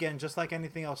 Obviously, again, just like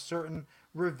anything else, certain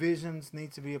revisions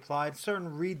need to be applied,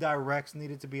 certain redirects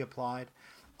needed to be applied.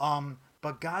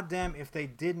 But goddamn, if they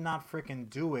did not freaking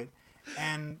do it.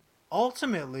 And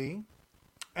ultimately,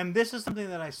 and this is something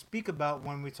that I speak about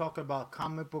when we talk about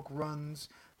comic book runs,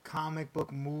 comic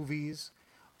book movies.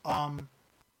 A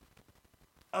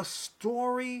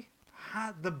story,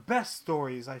 the best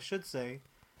stories, I should say,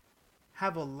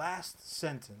 have a last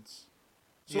sentence.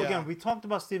 So again, we talked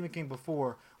about Stephen King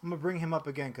before. I'm gonna bring him up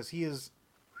again because he wears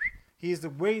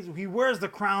the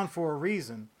crown for a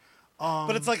reason.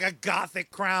 But it's like a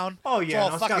gothic crown. Oh yeah,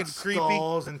 it's all fucking got creepy.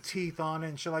 Skulls and teeth on it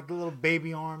and shit, like little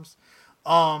baby arms.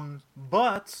 But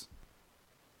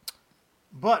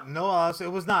no,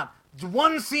 it was not.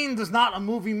 One scene does not a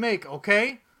movie make,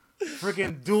 okay?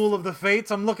 Freaking Duel of the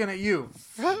Fates, I'm looking at you.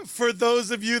 For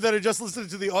those of you that are just listening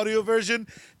to the audio version,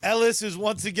 Ellis is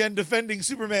once again defending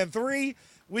Superman 3,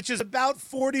 which is about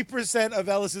 40% of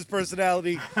Ellis's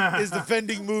personality is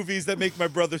defending movies that make my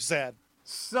brother sad.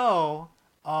 So,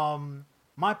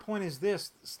 my point is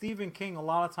this. Stephen King a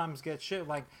lot of times gets shit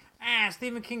like,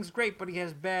 Stephen King's great, but he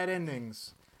has bad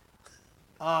endings.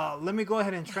 Let me go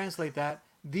ahead and translate that.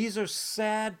 These are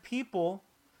sad people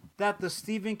that the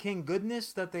Stephen King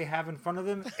goodness that they have in front of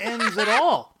them ends at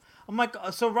all. I'm like,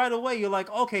 so right away you're like,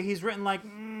 okay, he's written like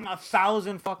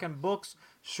 1,000 fucking books,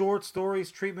 short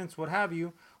stories, treatments, what have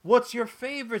you. What's your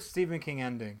favorite Stephen King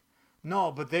ending?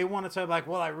 No, but they want to tell like,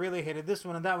 well, I really hated this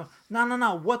one and that one.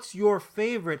 No. What's your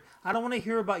favorite? I don't want to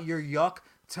hear about your yuck.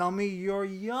 Tell me your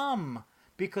yum.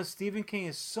 Because Stephen King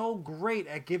is so great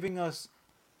at giving us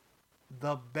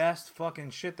the best fucking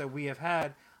shit that we have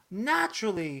had.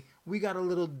 Naturally, we got a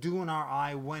little dew in our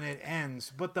eye when it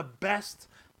ends. But the best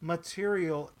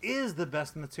material is the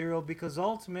best material because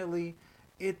ultimately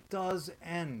it does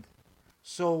end.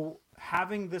 So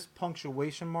having this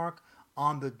punctuation mark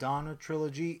on the Donner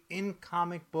trilogy in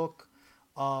comic book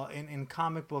in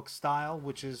comic book style,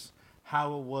 which is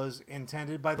how it was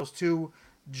intended by those two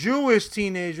Jewish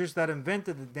teenagers that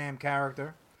invented the damn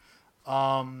character,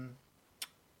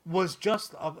 was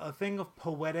just a thing of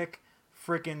poetic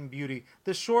freaking beauty.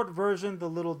 The short version, the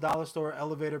little dollar store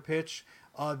elevator pitch,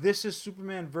 this is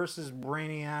Superman versus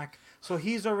Brainiac. So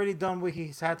he's already done what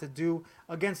he's had to do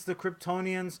against the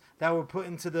Kryptonians that were put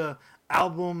into the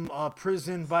album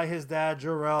prison by his dad,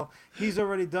 Jor-El. He's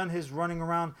already done his running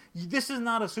around. This is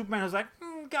not a Superman who's like,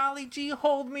 golly gee,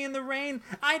 hold me in the rain.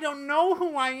 I don't know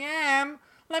who I am.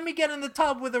 Let me get in the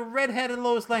tub with a redheaded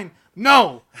Lois Lane.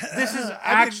 No, this is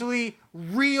actually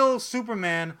real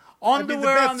Superman.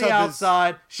 Underwear on the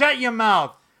outside. Shut your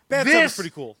mouth. Bathtub is pretty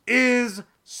cool. Is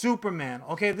Superman.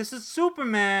 Okay, this is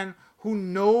Superman who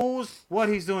knows what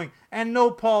he's doing. And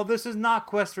no, Paul, this is not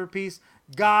Quest for Peace.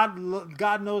 God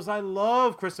knows I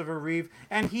love Christopher Reeve,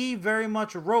 and he very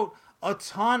much wrote a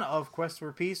ton of Quest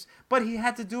for Peace, but he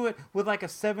had to do it with like a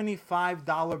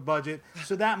 $75 budget,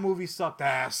 so that movie sucked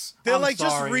ass. They're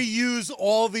just reuse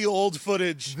all the old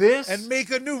footage and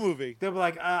make a new movie. They were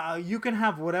like, you can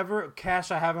have whatever cash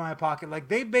I have in my pocket. Like,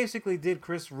 they basically did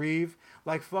Chris Reeve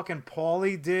like fucking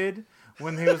Paulie did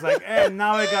when he was like,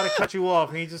 now I gotta cut you off.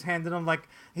 And he just handed him, like,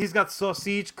 he's got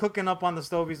sausage cooking up on the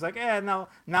stove. He's like,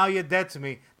 now you're dead to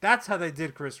me. That's how they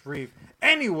did Chris Reeve.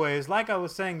 Anyways, like I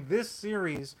was saying, this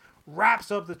series wraps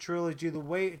up the trilogy the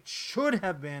way it should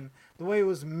have been, the way it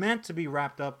was meant to be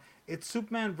wrapped up. It's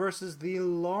Superman versus the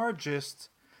largest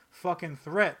fucking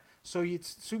threat. So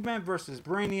it's Superman versus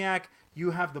Brainiac.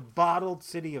 You have the bottled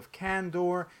city of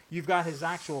Kandor. You've got his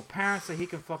actual parents that he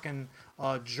can fucking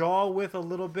jaw with a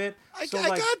little bit. I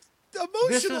got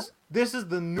emotional. This is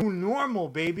the new normal,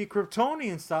 baby.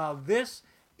 Kryptonian style. This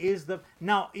is the...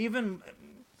 Now, even...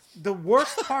 The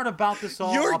worst part about this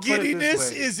all... Your giddiness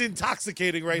is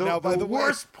intoxicating now, by the way. The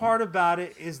worst part about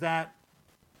it is that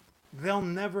they'll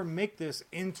never make this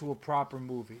into a proper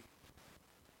movie.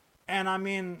 And, I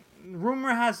mean,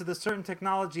 rumor has it that certain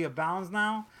technology abounds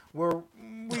now where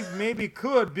we maybe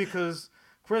could, because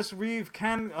Chris Reeve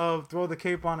can throw the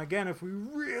cape on again if we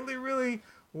really, really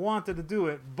wanted to do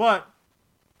it. But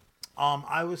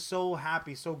I was so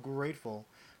happy, so grateful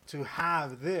to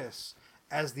have this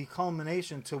as the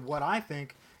culmination to what I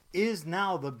think is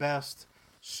now the best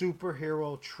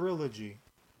superhero trilogy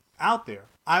out there.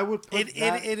 I would put it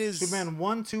is Superman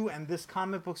 1, 2, and this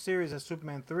comic book series as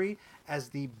Superman 3 as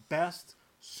the best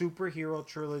superhero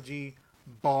trilogy,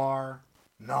 bar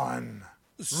none.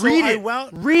 So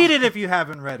Read it if you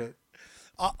haven't read it.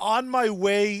 On my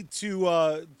way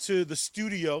to the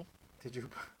studio. Did you?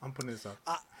 I'm putting this up.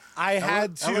 I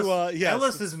had to. Yes.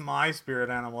 Ellis is my spirit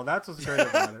animal. That's what's great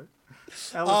about it.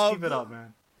 Ellis, keep it up,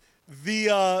 man.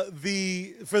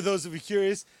 The for those of you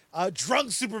curious,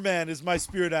 drunk Superman is my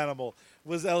spirit animal.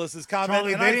 Was Ellis's comment?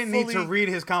 Charlie, they didn't need to read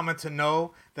his comment to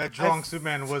know that drunk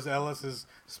Superman was Ellis's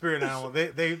spirit animal.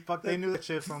 They knew that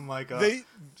shit from like they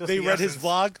read his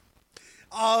vlog.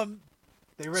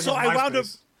 They read so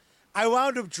his I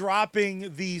wound up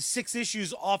dropping the 6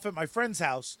 issues off at my friend's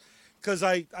house because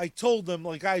I told them,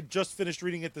 like, I just finished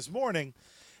reading it this morning,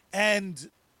 and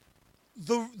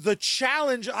the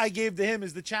challenge I gave to him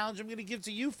is the challenge I'm going to give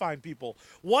to you, fine people.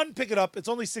 One, pick it up. It's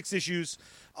only 6 issues.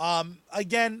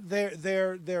 Again,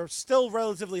 they're still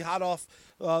relatively hot off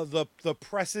the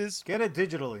presses. Get it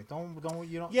digitally. Don't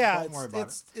worry about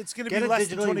it. It's going to be less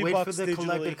than $20 Wait for the digitally.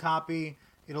 collected copy.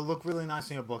 It'll look really nice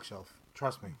on your bookshelf.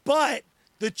 Trust me. But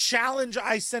the challenge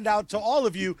I send out to all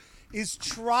of you is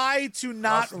try to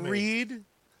not read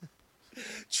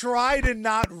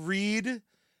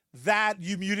that.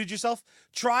 You muted yourself.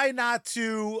 Try not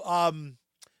to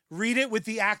read it with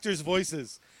the actors'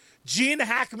 voices. Gene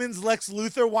Hackman's Lex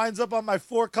Luthor winds up on my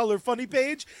 4-color funny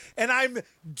page, and I'm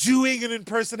doing an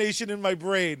impersonation in my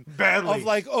brain. Badly. Of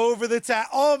like over the top.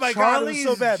 Oh my God, it was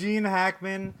so bad. Gene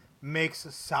Hackman makes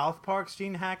South Park's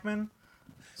Gene Hackman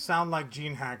sound like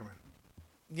Gene Hackman.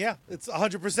 Yeah, it's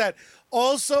 100%.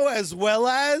 Also, as well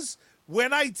as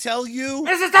when I tell you...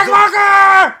 Mrs.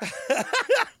 Walker!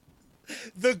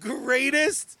 The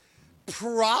greatest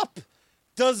prop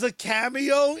does a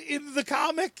cameo in the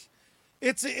comic.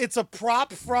 It's a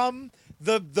prop from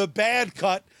the bad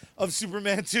cut of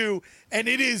Superman 2, and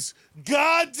it is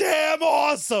goddamn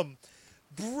awesome.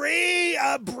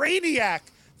 Brainiac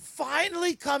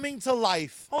finally coming to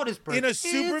life in a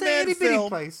Superman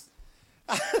film.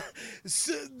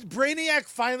 Brainiac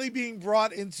finally being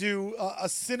brought into a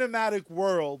cinematic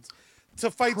world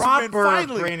to fight Superman.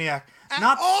 Finally, Brainiac,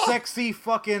 not sexy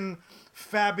fucking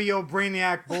Fabio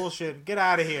Brainiac bullshit. Get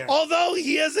out of here. Although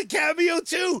he has a cameo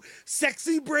too.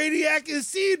 Sexy Brainiac is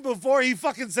seen before he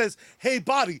fucking says, "Hey,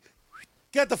 body,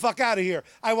 get the fuck out of here.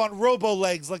 I want robo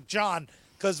legs like John,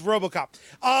 because RoboCop."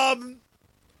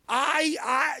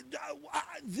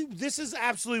 This is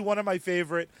absolutely one of my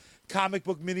favorite comic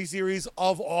book miniseries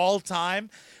of all time.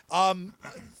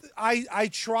 I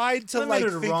tried to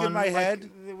think in my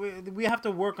head. We have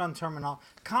to work on terminology.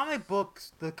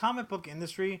 The comic book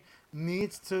industry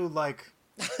needs to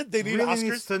they need really Oscars?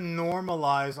 needs to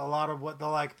normalize a lot of what they're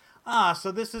like.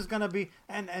 So this is gonna be,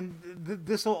 and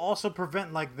this will also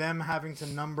prevent them having to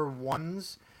number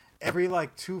ones every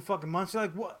like 2 fucking months. You're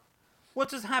like, what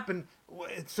just happened?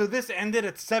 So this ended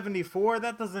at 74?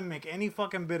 That doesn't make any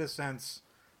fucking bit of sense.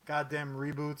 Goddamn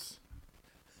reboots.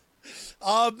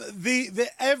 The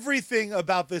everything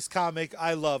about this comic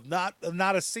I love. Not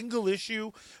a single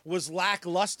issue was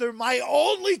lackluster. My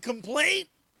only complaint,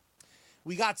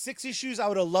 we got 6 issues. I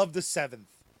would have loved the 7th.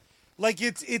 Like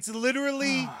it's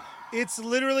literally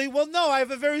well, no, I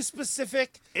have a very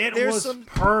specific. It was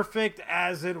perfect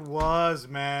as it was,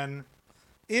 man.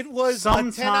 It was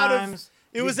sometimes a 10 out of.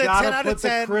 It was a 10 out of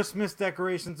 10. Put the Christmas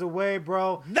decorations away,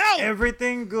 bro. No,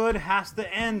 everything good has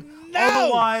to end. No,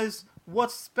 otherwise,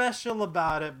 what's special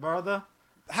about it, brother?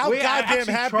 How goddamn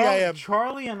happy I am.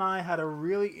 Charlie and I had a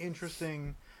really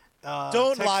interesting.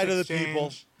 Don't lie to the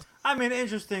people. I mean,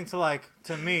 interesting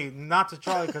to me, not to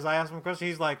Charlie, because I asked him a question.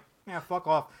 He's like, "Yeah, fuck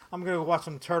off. I'm gonna watch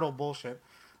some turtle bullshit."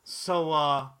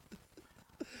 So,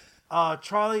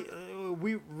 Charlie,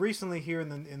 we recently here in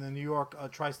the New York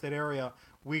tri-state area,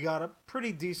 we got a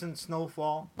pretty decent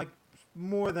snowfall, like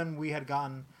more than we had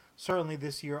gotten certainly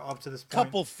this year up to this point.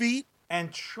 Couple feet.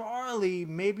 And Charlie,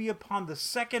 maybe upon the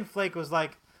second flake, was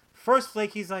like, first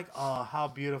flake, he's like, "Oh, how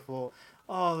beautiful.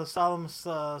 Oh, the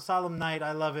solemn night.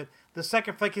 I love it." The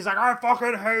second flake, he's like, "I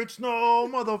fucking hate snow,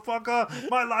 motherfucker.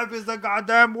 My life is the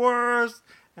goddamn worst."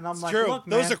 And I'm like, true. "Look,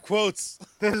 man, those are quotes.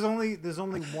 There's only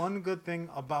one good thing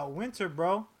about winter,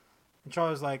 bro." And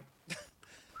Charlie's like,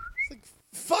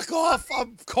 "Fuck off.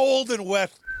 I'm cold and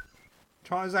wet."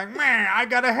 Charlie's like, "Man, I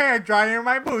got a hair dryer in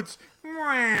my boots."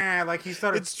 Man, like he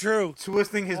started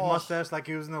twisting his mustache like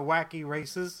he was in the wacky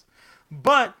races.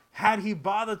 But had he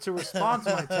bothered to respond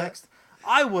to my text,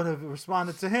 I would have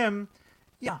responded to him,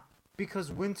 "Yeah,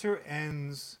 because winter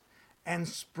ends and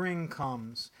spring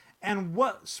comes. And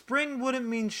what spring wouldn't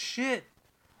mean shit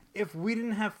if we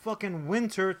didn't have fucking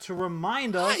winter to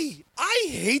remind us." I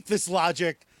hate this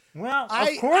logic. Well,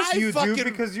 of course you do,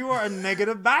 because you are a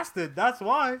negative bastard. That's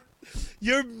why.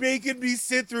 You're making me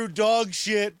sit through dog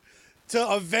shit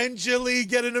to eventually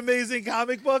get an amazing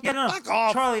comic book? Yeah, no, fuck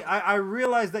off. Charlie, I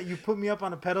realize that you put me up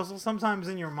on a pedestal sometimes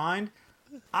in your mind.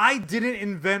 I didn't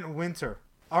invent winter.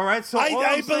 All right? So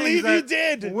I believe you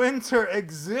did. Winter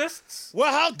exists.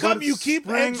 Well, how come you keep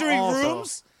entering also.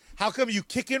 rooms? How come you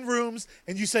kick in rooms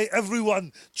and you say,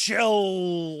 "Everyone,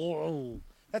 chill"?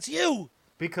 That's you.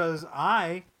 Because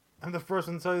I am the first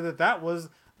one to tell you that was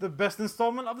the best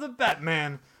installment of the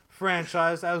Batman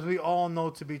franchise, as we all know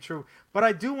to be true. But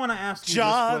I do want to ask you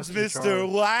John's this question, Mr.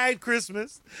 Charlie. White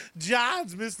Christmas.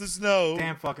 John's Mr. Snow.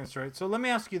 Damn fucking straight. So let me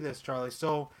ask you this, Charlie.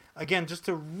 So, again, just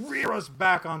to rear us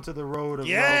back onto the road of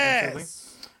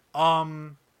yes.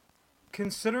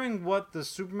 Considering what the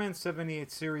Superman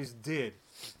 78 series did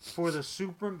for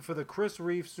the Chris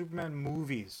Reeve Superman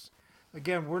movies,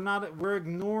 again, we're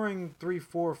ignoring 3,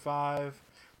 4, 5.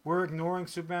 We're ignoring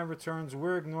Superman Returns.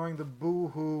 We're ignoring the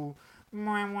boo-hoo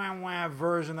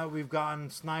version that we've gotten,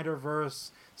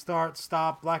 Snyderverse, start,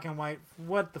 stop, black and white,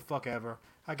 what the fuck ever.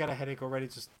 I got a headache already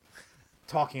just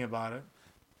talking about it.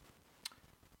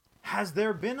 Has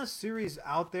there been a series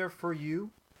out there for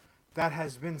you that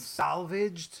has been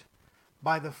salvaged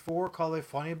by the 4-color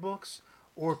funny books,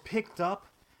 or picked up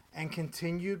and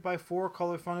continued by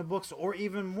 4-color funny books, or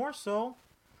even more so,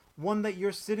 one that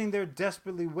you're sitting there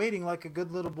desperately waiting like a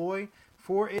good little boy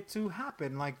for it to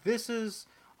happen? Like, this is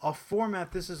a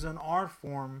format, this is an art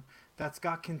form that's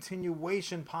got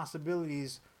continuation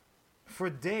possibilities for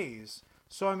days.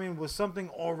 So, I mean, was something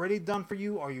already done for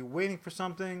you? Are you waiting for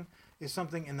something? Is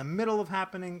something in the middle of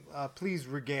happening? Please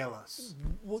regale us.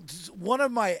 One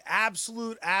of my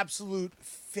absolute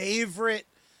favorite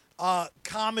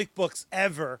comic books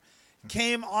ever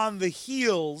came on the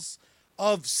heels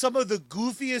of some of the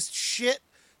goofiest shit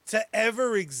to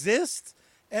ever exist.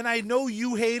 And I know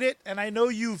you hate it, and I know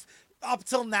you've up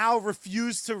till now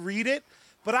refused to read it,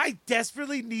 but I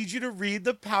desperately need you to read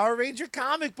the Power Ranger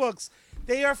comic books.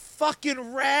 They are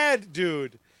fucking rad,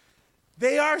 dude.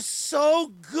 They are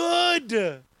so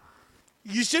good.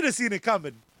 You should have seen it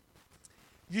coming.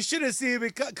 You should have seen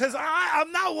it because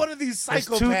I'm not one of these psychopaths.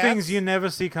 There's 2 things you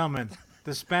never see coming: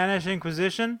 the Spanish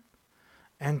Inquisition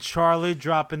and Charlie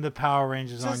dropping the Power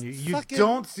Rangers on you. You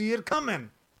don't see it coming.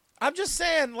 I'm just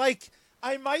saying, like,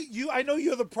 I know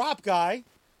you're the prop guy,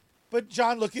 but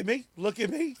John, look at me.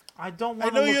 I don't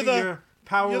want to look at your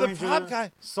Power Ranger prop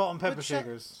guy, salt and pepper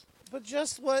shakers. But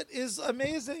just what is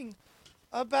amazing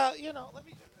about, let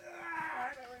me...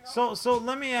 So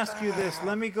let me ask you this.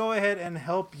 Let me go ahead and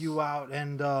help you out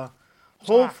and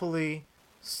hopefully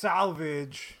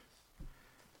salvage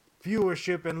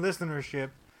viewership and listenership.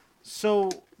 So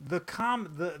the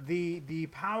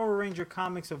Power Ranger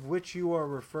comics of which you are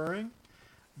referring,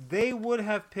 they would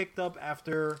have picked up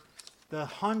after the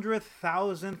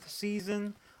 100,000th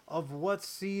season of what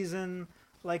season?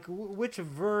 Like, which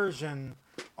version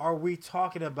are we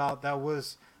talking about that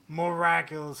was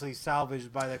miraculously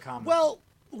salvaged by the comics?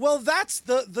 Well, that's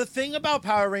the thing about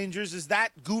Power Rangers is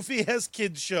that goofy as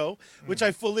kids show, which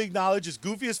I fully acknowledge is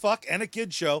goofy as fuck and a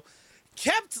kid show,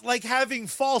 kept like having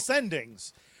false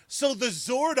endings. So the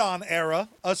Zordon era,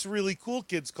 us really cool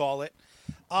kids call it,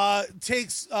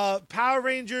 takes Power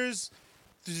Rangers,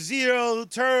 Zero,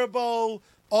 Turbo,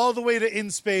 all the way to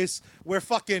In Space, where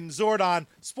fucking Zordon,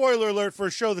 spoiler alert for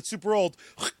a show that's super old,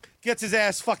 gets his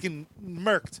ass fucking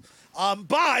murked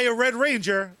by a Red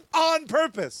Ranger on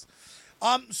purpose.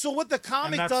 So what the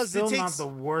comic does, it takes... not the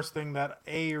worst thing that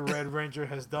a Red Ranger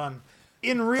has done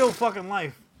in real fucking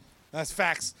life. That's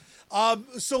facts.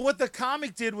 So what the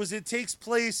comic did was it takes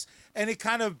place and it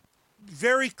kind of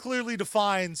very clearly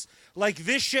defines, like,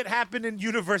 this shit happened in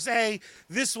Universe A,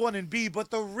 this one in B, but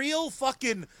the real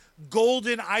fucking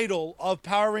golden idol of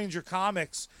Power Ranger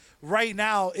comics right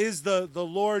now is the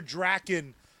Lord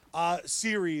Draken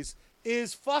series.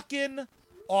 Is fucking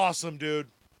awesome, dude.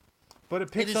 But it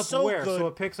picks up so where? Good. So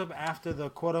it picks up after the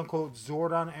quote-unquote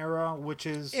Zordon era, which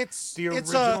is the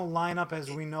original lineup as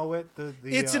we know it.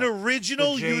 It's an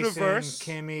original Jason, universe.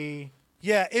 Kimmy.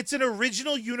 Yeah, it's an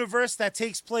original universe that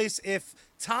takes place if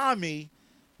Tommy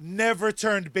never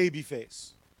turned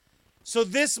babyface. So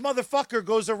this motherfucker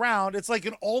goes around. It's like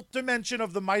an alt dimension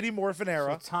of the Mighty Morphin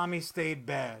era. So Tommy stayed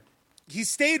bad. He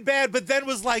stayed bad, but then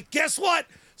was like, guess what?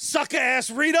 Sucker ass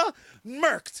Rita,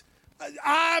 murked.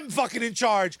 I'm fucking in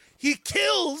charge. He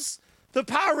kills the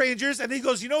Power Rangers, and he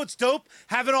goes, you know what's dope?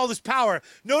 Having all this power.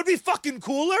 No, it'd be fucking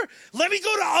cooler? Let me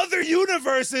go to other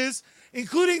universes,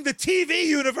 including the TV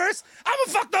universe. I'm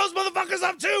gonna fuck those motherfuckers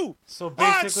up too. So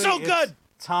basically, it's so good.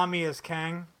 Tommy is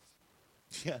Kang.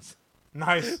 Yes.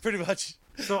 Nice. Pretty much.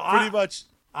 So much.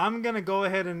 I'm gonna go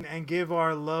ahead and give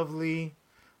our lovely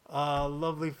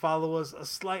followers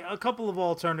a couple of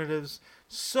alternatives.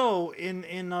 So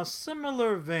in a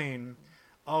similar vein,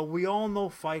 we all know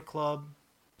Fight Club.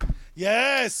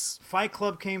 Yes. Fight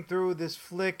Club came through this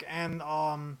flick, and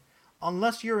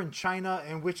unless you're in China,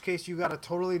 in which case you got a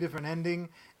totally different ending,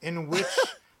 in which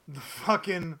the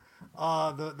fucking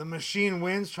the machine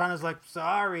wins. China's like,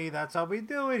 sorry, that's how we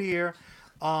do it here.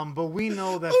 But we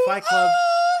know that Fight Club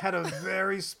had a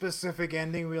very specific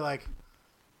ending. We're like,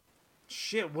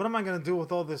 shit, what am I gonna do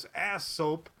with all this ass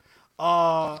soap?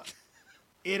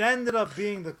 It ended up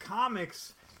being the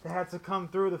comics that had to come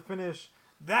through to finish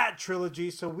that trilogy.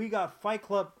 So we got Fight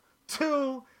Club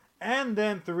 2 and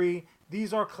then 3.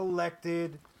 These are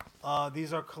collected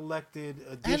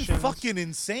editions. And fucking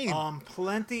insane.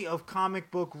 Plenty of comic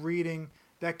book reading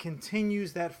that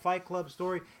continues that Fight Club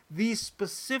story. The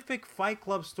specific Fight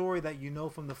Club story that you know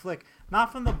from the flick.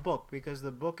 Not from the book, because the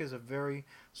book is a very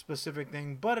specific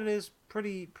thing, but it is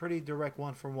pretty direct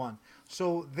one for one.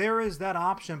 So there is that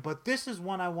option, but this is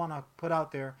one I want to put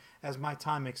out there as my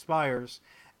time expires,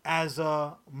 as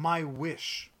my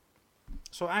wish.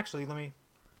 So actually, let me...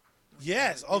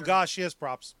 Yes. Oh gosh, yes,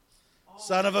 props. Always.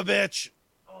 Son of a bitch.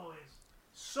 Always.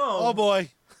 So... Oh boy.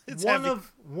 It's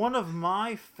one of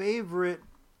my favorite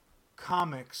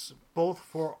comics, both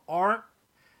for art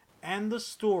and the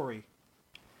story,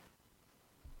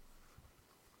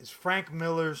 is Frank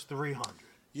Miller's 300.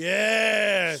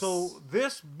 Yes. So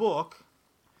this book,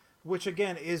 which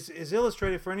again is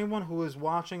illustrated for anyone who is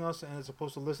watching us and as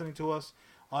opposed to listening to us.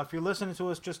 If you're listening to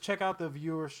us, just check out the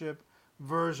viewership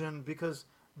version, because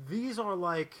these are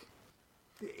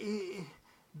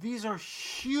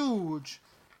huge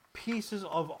pieces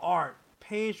of art,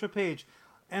 page for page.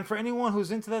 And for anyone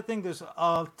who's into that thing, there's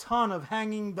a ton of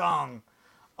hanging dong.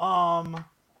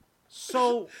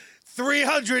 So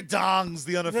 300 dongs,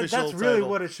 the unofficial that's really title.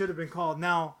 what it should have been called.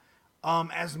 Now,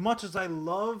 as much as I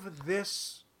love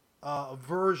this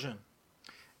version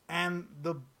and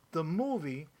the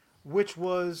movie, which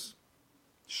was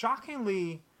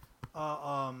shockingly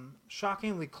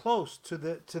close to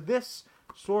this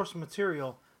source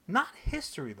material, not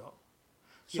history though.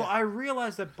 So yeah. I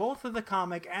realized that both of the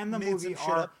comic and the movie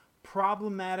are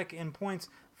problematic in points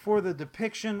for the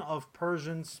depiction of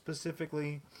Persians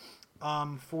specifically,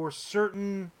 for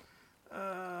certain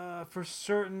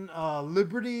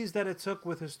liberties that it took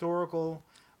with historical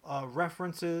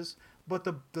references. But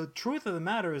the truth of the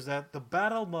matter is that the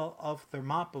Battle of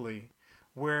Thermopylae,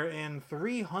 wherein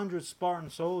 300 Spartan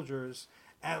soldiers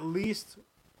at least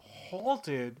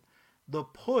halted the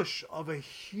push of a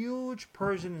huge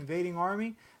Persian invading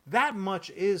army, that much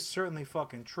is certainly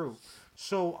fucking true.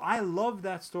 So I love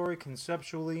that story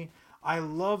conceptually. I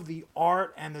love the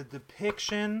art and the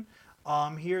depiction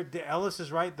Here, Ellis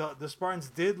is right. The Spartans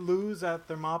did lose at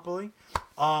Thermopylae,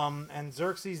 and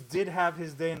Xerxes did have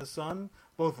his day in the sun,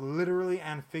 both literally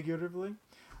and figuratively.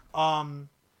 Um,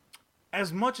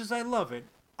 as much as I love it,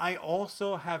 I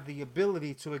also have the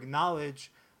ability to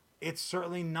acknowledge it's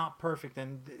certainly not perfect,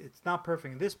 and it's not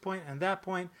perfect at this point and that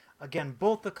point. Again,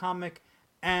 both the comic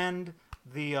and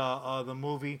the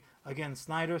movie. Again,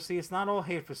 Snyder. See, it's not all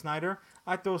hate for Snyder.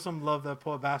 I throw some love that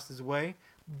poor bastard's way,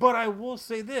 but I will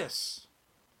say this: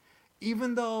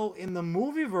 even though in the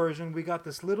movie version we got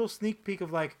this little sneak peek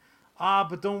of like,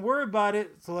 but don't worry about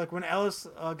it. So like when Ellis,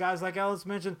 guys like Ellis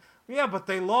mentioned, yeah, but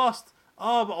they lost.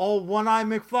 One Eye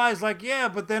McFly's like, yeah,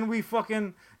 but then we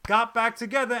fucking got back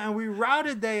together and we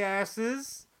routed their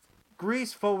asses.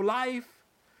 Grease for life.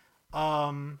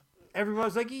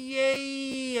 Everybody's like,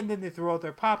 yay! And then they threw out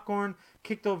their popcorn,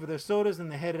 kicked over their sodas,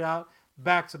 and they headed out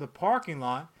back to the parking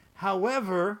lot.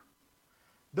 However,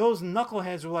 those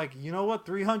knuckleheads were like, you know what?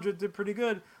 300 did pretty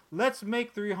good. Let's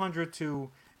make 300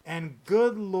 too. And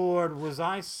good Lord, was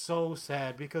I so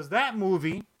sad. Because that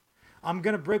movie, I'm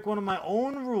going to break one of my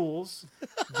own rules.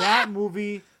 That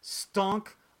movie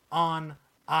stunk on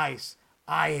ice.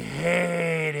 I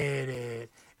hated it.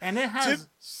 And it has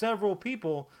several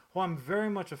people who I'm very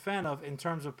much a fan of in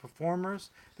terms of performers.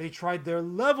 They tried their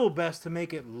level best to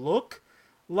make it look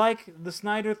like the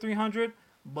Snyder 300,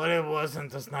 but it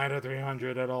wasn't the Snyder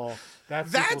 300 at all. That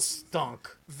sequel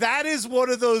stunk. That is one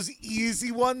of those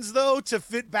easy ones, though, to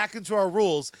fit back into our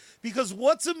rules. Because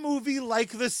what's a movie like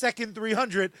the second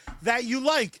 300 that you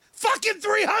like? Fucking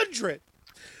 300!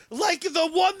 Like the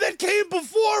one that came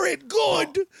before it,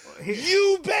 good.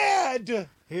 You bad.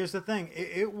 Here's the thing.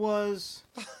 It was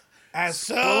as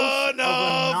Son close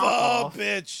of a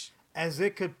bitch as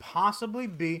it could possibly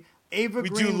be. Ava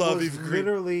Green was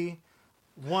literally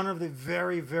one of the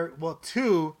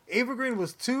two. Ava Green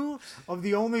was two of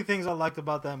the only things I liked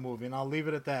about that movie, and I'll leave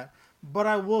it at that. But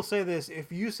I will say this. If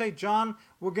you say, John,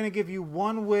 we're going to give you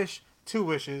one wish, two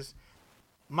wishes.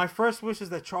 My first wish is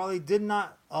that Charlie did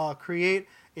not create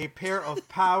a pair of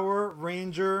Power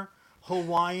Ranger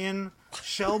Hawaiian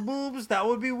shell boobs. That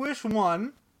would be wish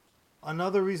one.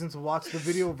 Another reason to watch the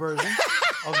video version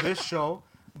of this show.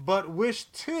 But wish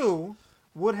two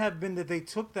would have been that they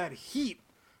took that heat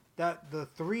that the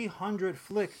 300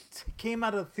 flick came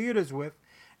out of the theaters with,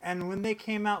 and when they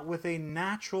came out with a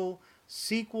natural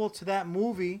sequel to that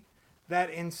movie, that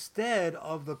instead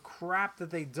of the crap that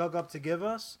they dug up to give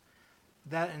us,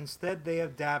 that instead they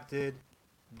adapted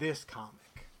this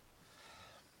comic.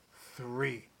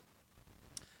 3.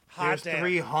 There's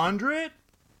 300,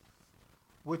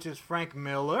 which is Frank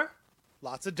Miller.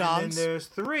 Lots of Doms. And then there's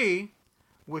 3,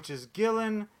 which is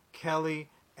Gillen, Kelly,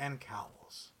 and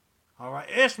Cowles. All right,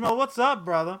 Ishmael, what's up,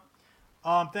 brother?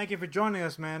 Thank you for joining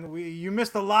us, man. You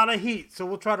missed a lot of heat, so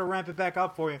we'll try to ramp it back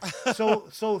up for you.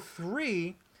 So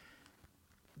 3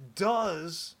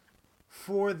 does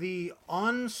for the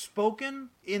unspoken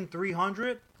in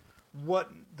 300 what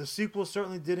the sequel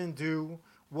certainly didn't do,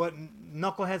 what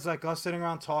knuckleheads like us sitting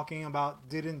around talking about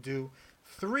didn't do.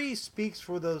 3 speaks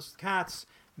for those cats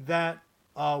that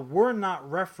were not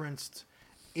referenced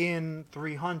in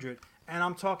 300. And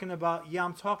I'm talking about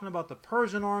the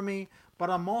Persian army, but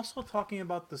I'm also talking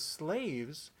about the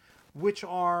slaves, which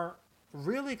are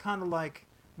really kind of like,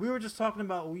 we were just talking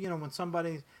about, when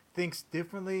somebody thinks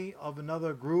differently of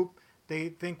another group, they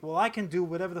think, well, I can do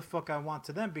whatever the fuck I want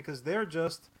to them because they're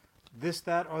just this,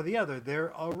 that, or the other.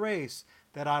 They're a race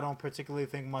that I don't particularly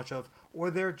think much of,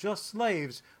 or they're just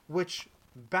slaves, which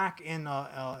back in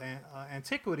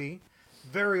antiquity,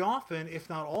 very often, if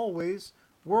not always,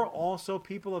 were also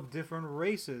people of different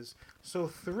races. So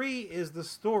 3 is the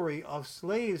story of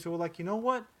slaves who are like, you know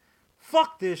what?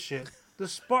 Fuck this shit. The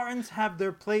Spartans have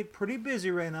their plate pretty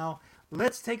busy right now.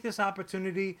 Let's take this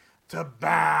opportunity to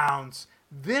bounce.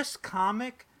 This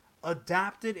comic,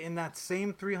 adapted in that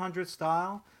same 300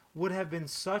 style, would have been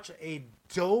such a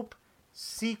dope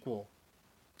sequel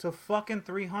to fucking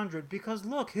 300. Because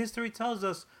look, history tells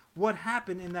us what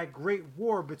happened in that great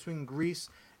war between Greece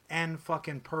and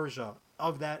fucking Persia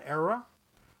of that era.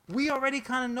 We already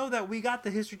kind of know that. We got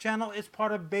the History Channel. It's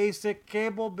part of basic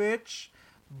cable, bitch.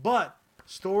 But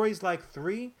stories like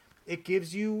 3, it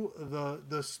gives you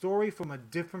the story from a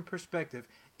different perspective.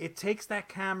 It takes that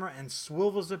camera and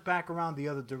swivels it back around the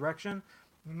other direction.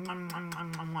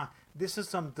 This is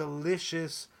some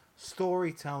delicious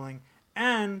storytelling.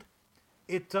 And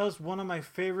it does one of my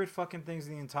favorite fucking things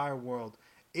in the entire world.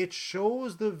 It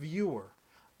shows the viewer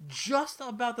just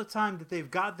about the time that they've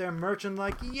got their merchant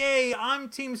like, yay, I'm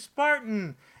Team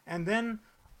Spartan. And then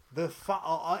a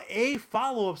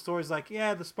follow-up story is like,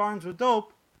 yeah, the Spartans were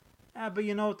dope, But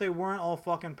you know what? They weren't all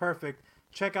fucking perfect.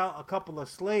 Check out a couple of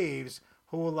slaves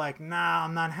who were like, nah,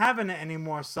 I'm not having it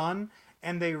anymore, son.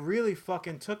 And they really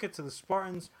fucking took it to the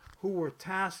Spartans, who were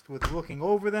tasked with looking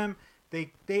over them.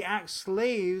 They act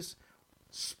slaves.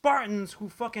 Spartans who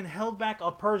fucking held back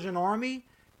a Persian army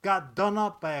got done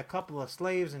up by a couple of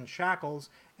slaves in shackles,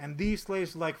 and these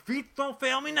slaves were like, feet don't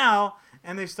fail me now,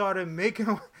 and they started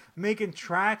making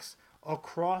tracks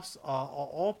across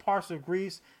all parts of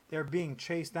Greece. They're being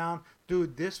chased down.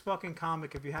 Dude, this fucking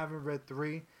comic, if you haven't read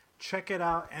 3, check it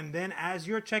out, and then as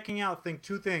you're checking out, think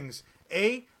 2 things.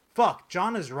 A, fuck,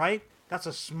 Jon is right. That's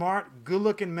a smart,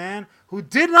 good-looking man who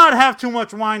did not have too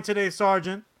much wine today,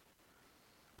 Sergeant.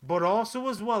 But also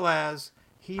as well as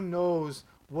he knows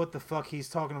what the fuck he's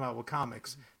talking about with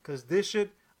comics. Because this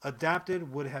shit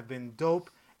adapted would have been dope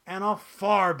and a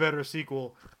far better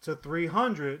sequel to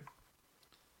 300,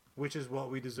 which is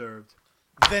what we deserved.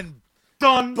 Then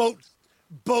done.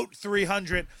 Boat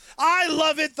 300. I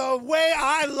love it the way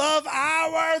I love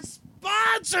our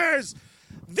sponsors.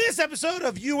 This episode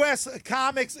of US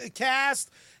Comics Cast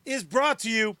is brought to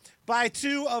you by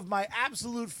 2 of my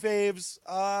absolute faves,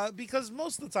 because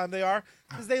most of the time they are,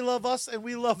 because they love us and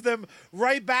we love them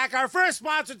right back. Our first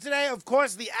sponsor today, of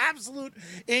course, the absolute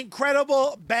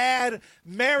incredible Bad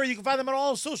Mary. You can find them on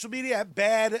all social media at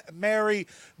Bad Mary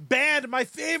Band. My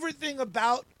favorite thing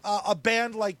about a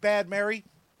band like Bad Mary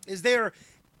is they're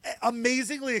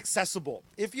amazingly accessible.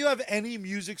 If you have any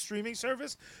music streaming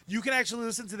service, you can actually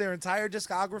listen to their entire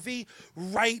discography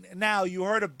right now. You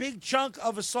heard a big chunk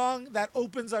of a song that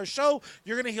opens our show.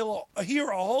 You're going to hear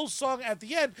a whole song at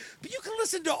the end, but you can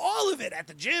listen to all of it at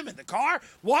the gym, in the car,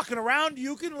 walking around.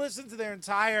 You can listen to their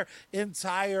entire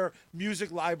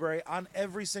music library on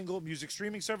every single music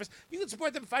streaming service. You can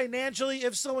support them financially,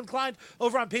 if so inclined,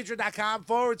 over on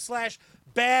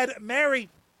patreon.com/Bad Mary.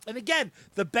 And again,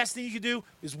 the best thing you can do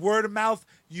is word of mouth.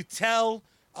 You tell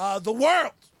the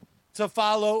world to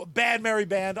follow Bad Mary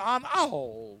Band on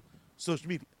all social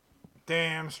media.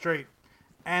 Damn straight.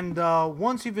 And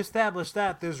once you've established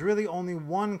that, there's really only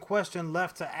one question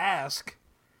left to ask.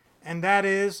 And that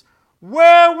is,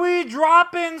 where we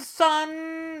dropping,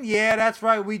 son? Yeah, that's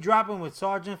right. We dropping with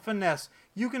Sergeant Finesse.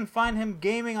 You can find him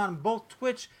gaming on both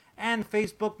Twitch and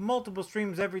Facebook. Multiple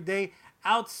streams every day.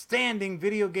 Outstanding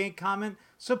video game comment.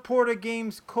 Supporter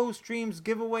games, co-streams,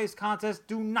 giveaways, contests.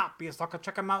 Do not be a sucker.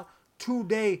 Check them out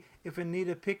today if you need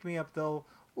a pick-me-up, though.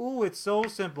 Ooh, it's so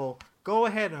simple. Go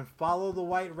ahead and follow the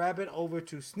White Rabbit over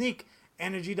to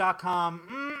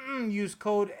sneakenergy.com. Use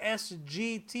code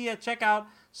SGT at checkout.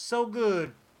 So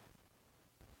good.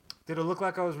 Did it look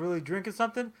like I was really drinking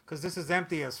something? Because this is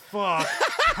empty as fuck.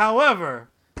 However,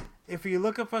 if you're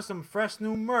looking for some fresh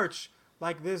new merch,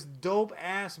 like this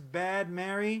dope-ass Bad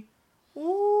Mary,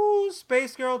 ooh,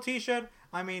 Space Girl t-shirt.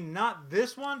 I mean, not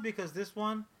this one, because this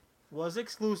one was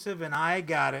exclusive and I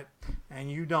got it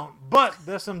and you don't. But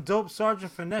there's some dope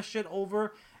Sergeant Finesse shit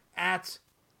over at,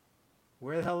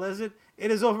 where the hell is it?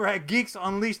 It is over at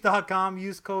geeksunleashed.com.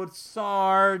 Use code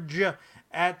SARGE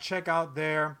at checkout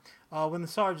there. When the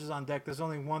Sarge is on deck, there's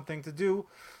only one thing to do.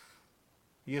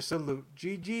 You salute.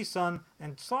 GG, son.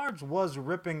 And Sarge was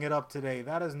ripping it up today.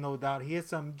 That is no doubt. He hit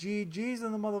some GGs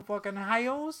in the motherfucking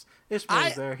highos.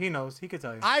 Ishmael's there. He knows. He could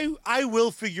tell you. I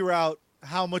will figure out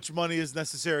how much money is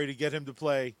necessary to get him to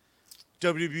play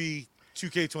WWE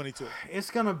 2K22.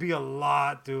 It's going to be a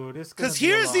lot, dude. Because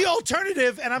here's the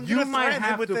alternative, and I'm going to threaten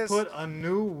him with this. You might have to put a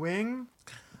new wing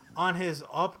on his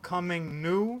upcoming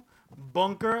new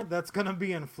bunker that's going to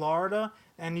be in Florida,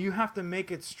 and you have to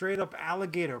make it straight up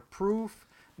alligator proof.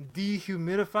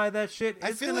 Dehumidify that shit.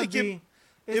 I feel like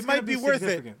it might be worth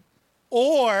it.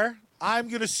 Or I'm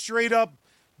going to straight up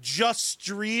just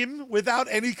stream without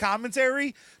any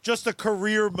commentary, just a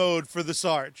career mode for the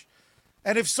Sarge.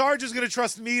 And if Sarge is going to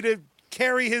trust me to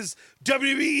carry his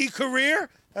WWE career,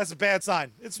 that's a bad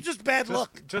sign. It's just bad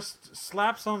luck. Just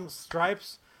slap some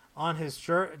stripes on his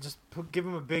shirt. Just give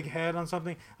him a big head on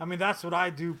something. I mean, that's what I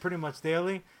do pretty much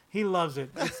daily. He loves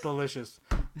it. It's delicious.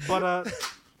 But,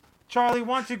 Charlie,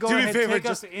 why don't you go ahead and take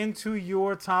us into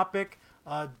your topic?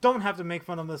 Don't have to make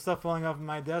fun of the stuff falling off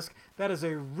my desk. That is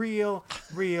a real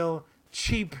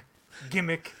cheap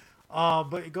gimmick.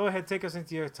 But go ahead, take us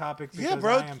into your topic because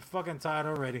I am fucking tired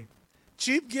already.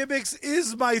 Cheap gimmicks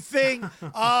is my thing.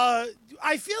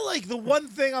 I feel like the one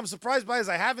thing I'm surprised by is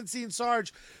I haven't seen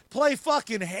Sarge play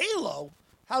fucking Halo.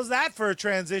 How's that for a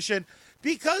transition?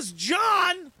 Because,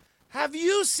 Jon, have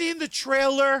you seen the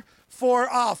trailer for,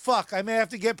 I may have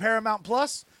to get Paramount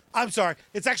Plus? I'm sorry,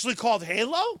 it's actually called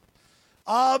Halo?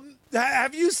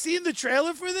 Have you seen the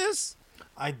trailer for this?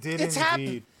 I did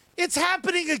indeed. It's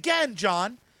happening again,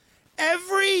 Jon.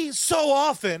 Every so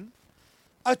often,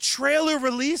 a trailer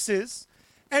releases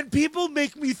and people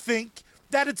make me think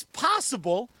that it's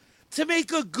possible to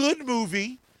make a good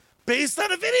movie based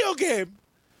on a video game.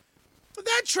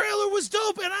 That trailer was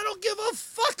dope, and I don't give a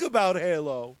fuck about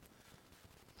Halo.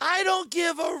 I don't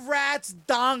give a rat's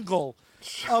dongle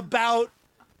about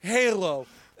Halo.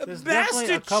 There's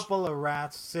definitely a couple of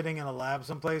rats sitting in a lab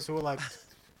someplace who are like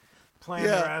playing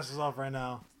their asses off right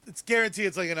now. It's guaranteed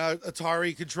it's like an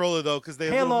Atari controller, though, because they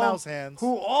have Halo, little mouse hands.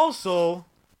 Who also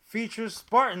features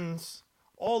Spartans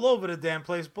all over the damn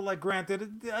place, but like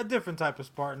granted, a different type of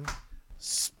Spartan.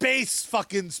 Space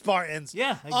fucking Spartans.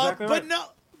 Yeah, exactly right.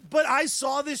 But I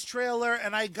saw this trailer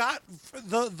and I got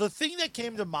the thing that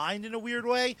came to mind in a weird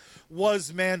way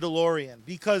was Mandalorian,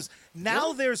 because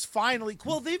now there's finally,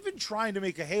 they've been trying to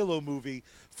make a Halo movie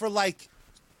for like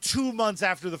 2 months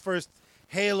after the first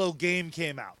Halo game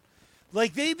came out.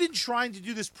 Like, they've been trying to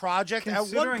do this project.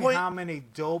 Considering at one point, how many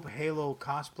dope Halo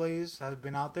cosplays have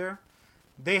been out there,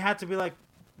 they had to be like,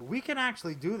 we can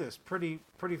actually do this pretty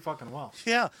fucking well.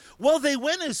 Yeah. Well, they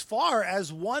went as far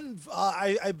as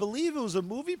I believe it was a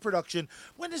movie production,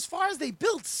 went as far as they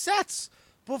built sets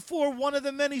before one of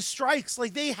the many strikes.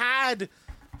 Like, they had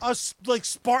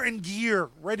Spartan gear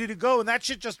ready to go, and that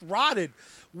shit just rotted.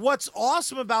 What's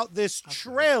awesome about this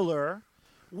trailer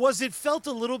was it felt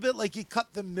a little bit like it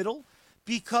cut the middle,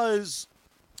 because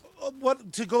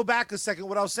to go back a second,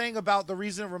 what I was saying about the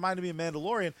reason it reminded me of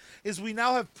Mandalorian is we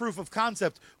now have proof of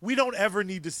concept. We don't ever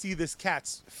need to see this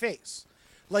cat's face.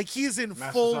 Like, he's in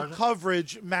full Sergeant?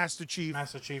 Coverage, Master Chief.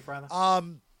 Master Chief, rather.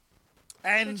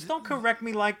 And Bitch, don't correct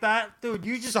me like that. Dude,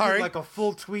 you just Sorry. did like a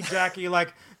full tweet jacket. You're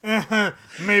like,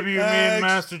 maybe you mean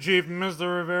Master Chief and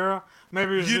Mr. Rivera?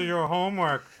 Maybe it's your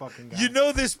homework, fucking guy. you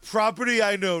know this property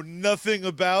I know nothing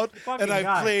about, Fucking and I've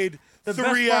guy. played The 3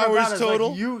 best part hours about it is,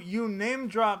 total. like, you name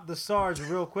dropped the Sarge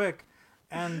real quick,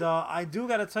 and I do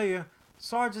gotta tell you,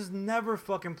 Sarge has never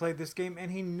fucking played this game,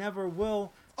 and he never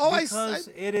will, because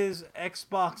it is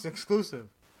Xbox exclusive.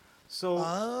 So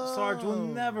Sarge will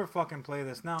never fucking play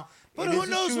this. Now, But it who is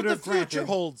a knows shooter, what the future granted.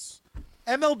 holds?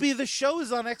 MLB The Show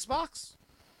is on Xbox.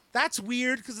 That's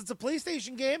weird because it's a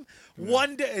PlayStation game. Yeah.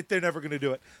 One day they're never going to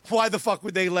do it. Why the fuck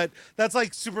would they let? That's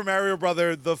like Super Mario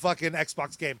Brother, the fucking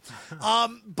Xbox game.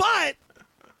 But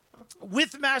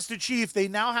with Master Chief, they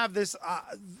now have this.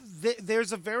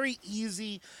 There's a very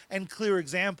easy and clear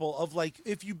example of, like,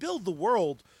 if you build the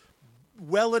world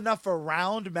well enough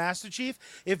around Master Chief,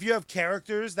 if you have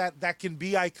characters that can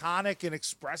be iconic and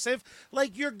expressive,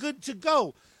 like, you're good to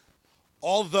go.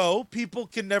 Although people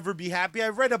can never be happy.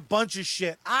 I've read a bunch of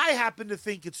shit. I happen to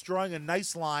think it's drawing a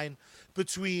nice line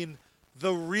between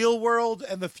the real world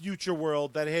and the future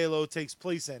world that Halo takes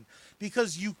place in,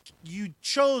 because you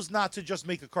chose not to just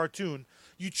make a cartoon.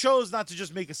 You chose not to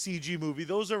just make a CG movie.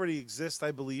 Those already exist,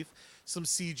 I believe. Some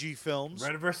CG films.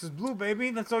 Red versus blue, baby.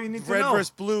 That's all you need to Red know.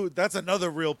 versus blue. That's another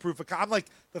real proof of. I'm like,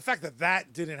 the fact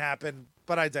that didn't happen,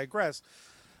 but I digress.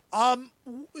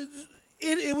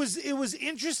 It was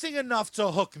interesting enough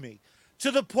to hook me,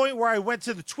 to the point where I went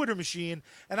to the Twitter machine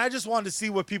and I just wanted to see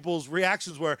what people's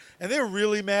reactions were. And they're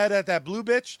really mad at that blue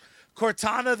bitch.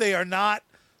 Cortana, they are not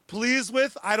pleased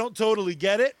with. I don't totally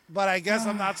get it, but I guess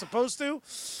I'm not supposed to.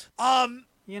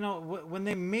 You know, when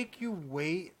they make you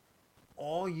wait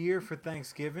all year for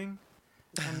Thanksgiving,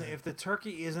 and if the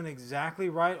turkey isn't exactly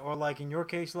right, or like in your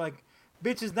case, like,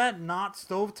 bitch, is that not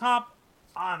stovetop?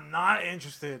 I'm not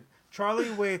interested.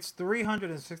 Charlie waits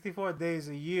 364 days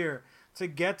a year to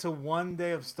get to 1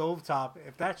 day of stovetop.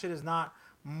 If that shit is not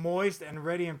moist and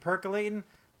ready and percolating,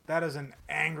 that is an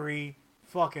angry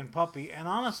fucking puppy. And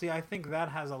honestly, I think that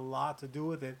has a lot to do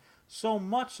with it. So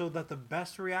much so that the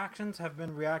best reactions have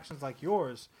been reactions like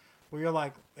yours, where you're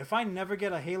like, if I never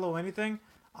get a Halo anything,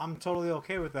 I'm totally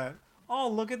okay with that. Oh,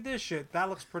 look at this shit. That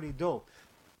looks pretty dope.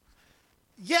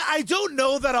 Yeah, I don't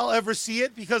know that I'll ever see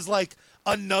it, because, like,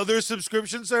 another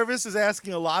subscription service is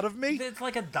asking a lot of me. It's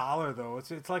like $1 though.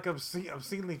 It's like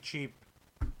obscenely cheap.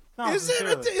 No, is it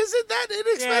that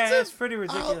inexpensive? Yeah, it's pretty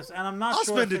ridiculous. And I'm not I'll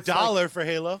sure. I'll spend $1 like, for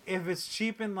Halo. If it's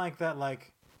cheap in like that,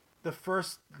 like the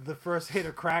first hit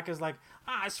of crack is like,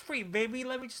 it's free, baby.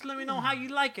 Let me know how you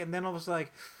like it. And then I was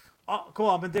like, oh, cool,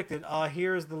 I'm addicted.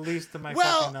 Here's the least of my.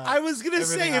 Well, fucking, I was gonna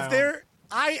say,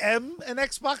 I am an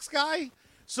Xbox guy,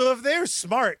 so if they're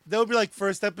smart, they'll be like,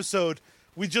 first episode.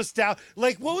 We just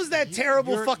like, what was that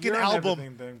terrible fucking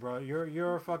album? Thing, bro.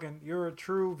 You're a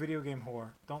true video game whore.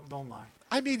 Don't lie.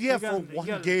 I mean, yeah, for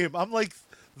one game, I'm like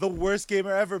the worst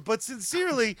gamer ever. But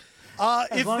sincerely,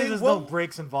 as long as there's no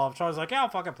breaks involved, Charlie's like, yeah, I'll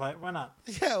fucking play it. Why not?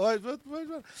 Yeah,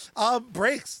 what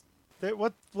breaks?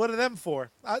 What are them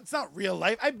for? It's not real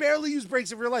life. I barely use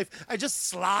breaks in real life. I just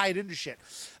slide into shit.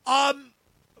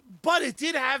 But it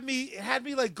had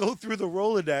me like go through the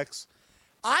Rolodex.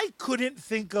 I couldn't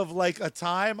think of like a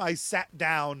time I sat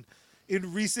down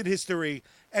in recent history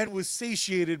and was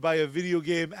satiated by a video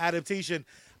game adaptation.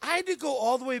 I had to go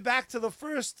all the way back to the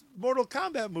first Mortal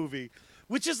Kombat movie,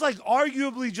 which is like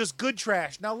arguably just good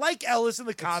trash. Now, like Ellis in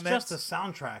the comments, it's just a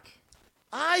soundtrack.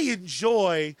 I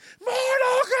enjoy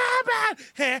Mortal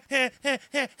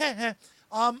Kombat.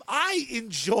 I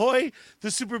enjoy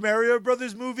the Super Mario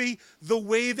Brothers movie the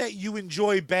way that you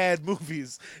enjoy bad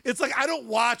movies. It's like I don't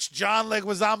watch John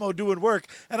Leguizamo doing work,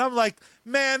 and I'm like,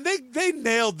 man, they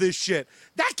nailed this shit.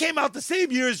 That came out the same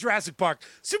year as Jurassic Park.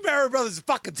 Super Mario Brothers is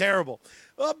fucking terrible,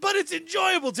 but it's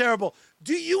enjoyable terrible.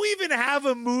 Do you even have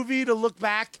a movie to look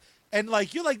back and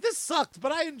like you're like this sucked,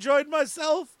 but I enjoyed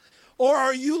myself, or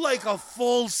are you like a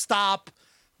full stop?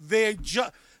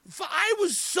 I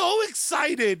was so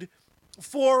excited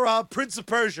for Prince of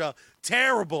Persia,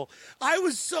 terrible. I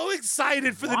was so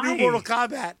excited for the new Mortal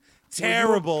Kombat,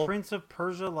 terrible. Were you a Prince of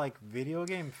Persia like video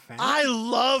game fan? I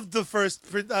loved the first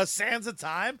Sands of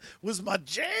Time was my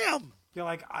jam. You're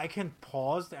like, I can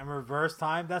pause and reverse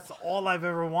time. That's all I've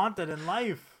ever wanted in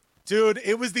life, dude.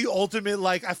 It was the ultimate.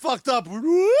 Like I fucked up.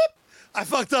 Whoop. I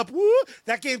fucked up. Whoop.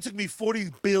 That game took me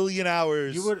 40 billion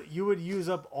hours. You would use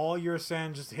up all your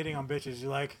sand just hitting on bitches.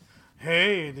 You're like,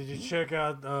 hey, did you check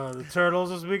out the Turtles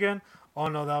this weekend? Oh,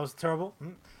 no, that was terrible.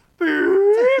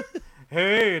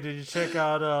 Hey, did you check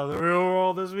out the Real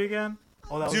World this weekend?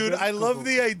 Oh, that dude, was good? I love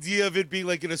the idea of it being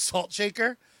like an assault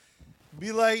shaker.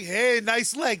 Be like, hey,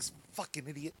 nice legs. Fucking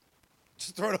idiot.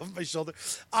 Just throw it over my shoulder.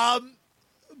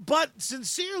 But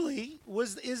sincerely,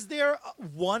 is there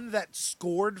one that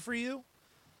scored for you?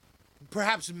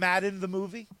 Perhaps Madden the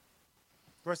movie?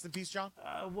 Rest in peace, John.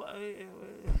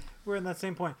 We're in that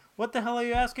same point. What the hell are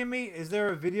you asking me? Is there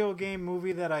a video game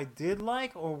movie that I did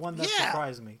like or one that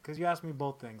surprised me? Because you asked me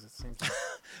both things at the same time.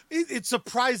 It's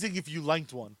surprising if you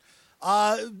liked one.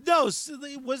 No,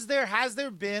 has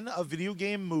there been a video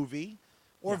game movie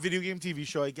or video game TV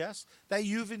show, I guess, that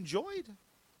you've enjoyed?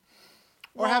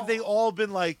 Or have they all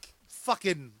been like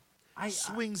fucking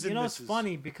swings and misses? It's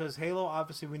funny because Halo,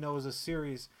 obviously, we know is a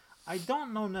series. I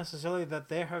don't know necessarily that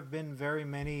there have been very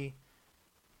many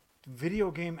video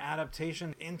game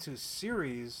adaptation into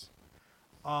series.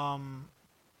 And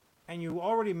you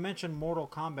already mentioned Mortal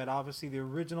Kombat, obviously the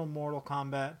original Mortal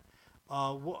Kombat.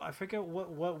 I forget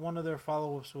what one of their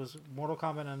follow-ups was. Mortal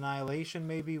Kombat Annihilation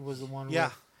maybe was the one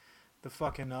with the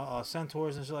fucking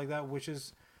centaurs and shit like that, which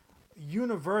is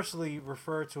universally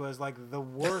referred to as like the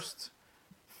worst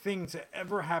thing to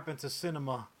ever happen to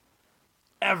cinema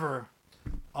ever.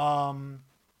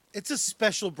 It's a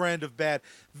special brand of bad.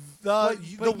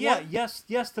 Yes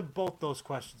to both those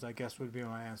questions, I guess would be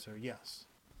my answer. Yes.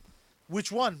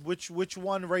 Which one? Which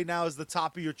one right now is the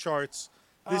top of your charts?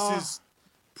 This is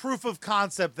proof of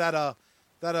concept that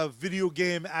a video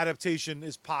game adaptation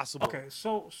is possible. Okay,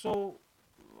 so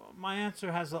my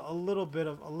answer has a little bit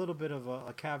of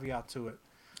a caveat to it.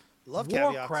 Love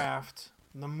caveats. Warcraft,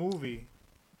 the movie,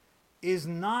 is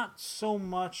not so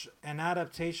much an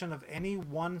adaptation of any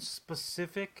one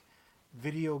specific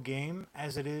video game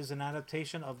as it is an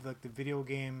adaptation of the video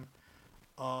game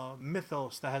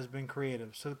mythos that has been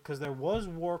created. So, because there was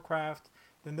Warcraft,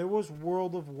 then there was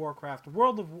World of Warcraft.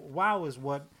 World of WoW is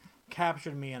what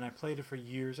captured me, and I played it for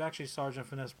years. Actually, Sergeant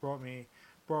Finesse brought me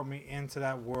into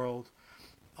that world.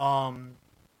 And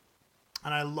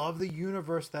I love the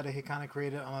universe that it kind of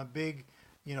created. I'm a big,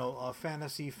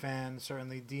 fantasy fan,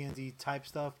 certainly D&D type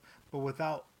stuff, but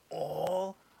without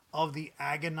all of the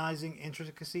agonizing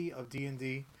intricacy of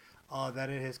D&D that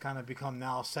it has kind of become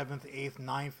now 7th, 8th,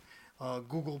 9th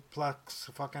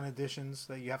Googleplex fucking editions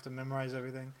that you have to memorize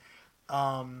everything.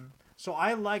 So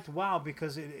I liked WoW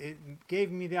because it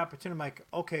gave me the opportunity. I'm like,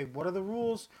 okay, what are the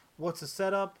rules? What's the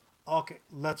setup? Okay,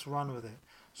 let's run with it.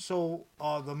 So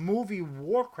the movie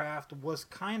Warcraft was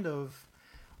kind of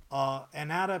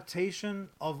an adaptation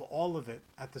of all of it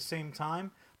at the same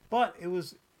time. But it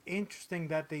was interesting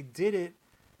that they did it.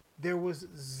 There was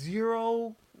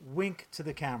zero wink to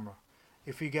the camera,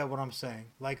 if you get what I'm saying.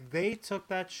 Like, they took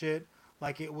that shit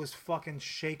like it was fucking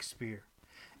Shakespeare.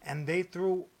 And they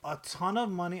threw a ton of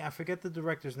money. I forget the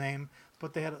director's name,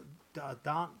 but they had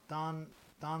Don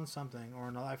something or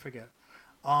another. I forget.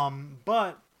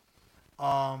 What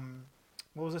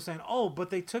was I saying? Oh, but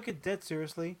they took it dead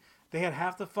seriously. They had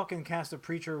half the fucking cast of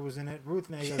Preacher was in it. Ruth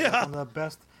Negga is one of the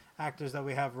best actors that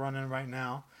we have running right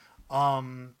now.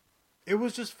 It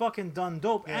was just fucking done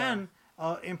dope. Yeah. And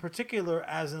in particular,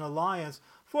 as an alliance,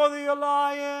 for the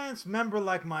alliance member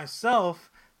like myself,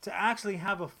 to actually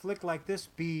have a flick like this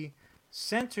be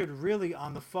centered really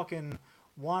on the fucking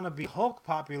wannabe Hulk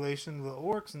population, the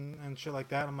orcs and shit like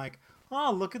that. I'm like,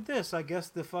 oh, look at this. I guess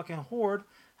the fucking horde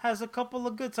has a couple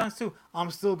of good times too. I'm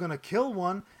still gonna kill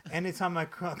one anytime I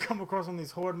come across one of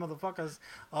these horde motherfuckers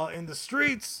in the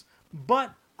streets.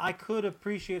 But I could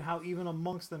appreciate how even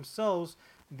amongst themselves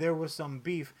there was some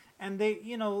beef, and they,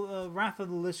 Wrath of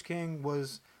the Lich King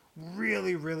was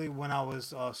really, really when I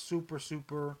was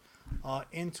super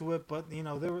into it. But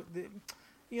there were.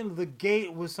 The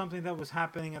gate was something that was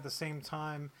happening at the same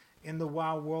time in the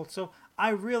WoW world. So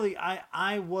I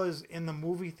was in the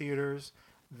movie theaters,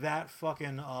 that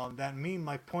fucking that meme,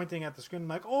 like pointing at the screen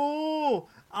like, oh,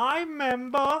 I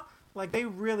remember. Like, they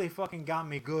really fucking got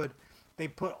me good. They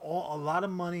put a lot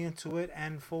of money into it,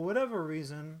 and for whatever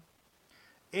reason,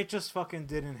 it just fucking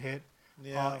didn't hit.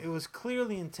 Yeah. It was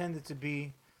clearly intended to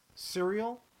be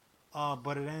serial,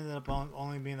 but it ended up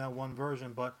only being that one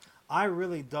version. But I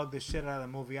really dug the shit out of the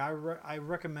movie. I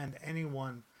recommend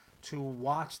anyone to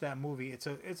watch that movie. It's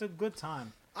a good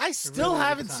time. I still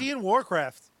haven't seen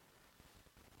Warcraft.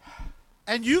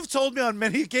 And you've told me on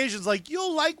many occasions, like,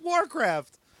 you'll like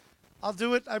Warcraft. I'll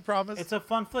do it, I promise. It's a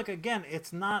fun flick. Again,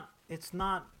 it's not it's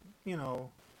not gonna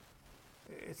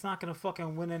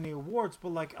fucking win any awards, but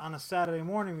like on a Saturday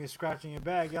morning when you're scratching your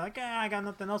bag, you're like, I got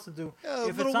nothing else to do. Yeah,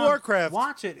 if little it's on, Warcraft.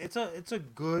 watch it. It's a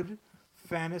good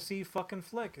fantasy fucking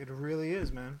flick. It really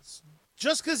is, man.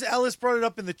 Just because Ellis brought it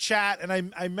up in the chat, and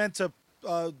I meant to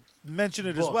mention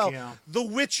it as well. Yeah. The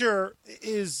Witcher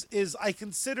is I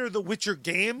consider the Witcher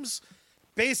games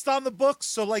based on the books,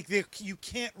 so like you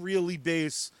can't really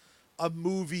base a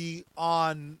movie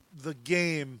on the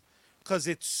game because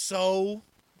it's so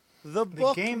the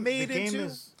book made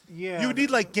into. You would need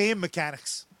like game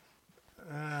mechanics.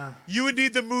 You would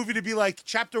need the movie to be like,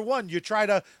 chapter 1, you try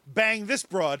to bang this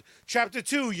broad. Chapter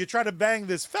 2, you try to bang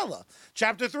this fella.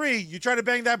 Chapter 3, you try to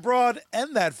bang that broad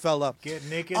and that fella. Get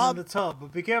naked in the tub,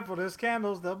 but be careful, there's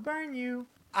candles, they'll burn you.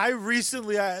 I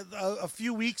recently, a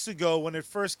few weeks ago, when it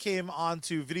first came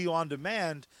onto video on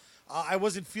demand, I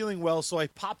wasn't feeling well, so I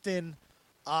popped in.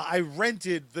 I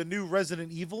rented the new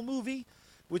Resident Evil movie,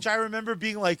 which I remember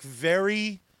being like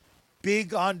very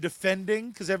big on defending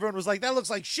because everyone was like, that looks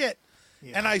like shit.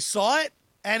 Yeah. And I saw it,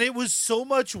 and it was so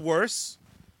much worse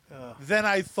than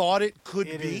I thought it could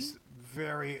be. It is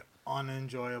very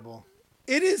unenjoyable.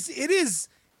 It is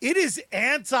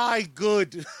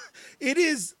anti-good. It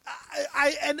is.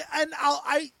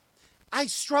 I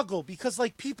struggle because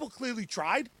like people clearly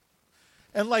tried,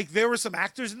 and like there were some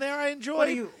actors in there I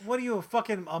enjoyed. What are you,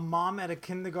 a mom at a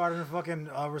kindergarten fucking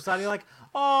recital? You're like,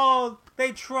 oh,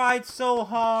 they tried so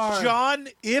hard. John,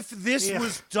 if this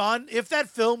was done, if that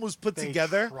film was put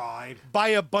together by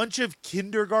a bunch of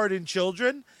kindergarten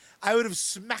children, I would have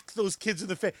smacked those kids in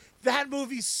the face. That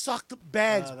movie sucked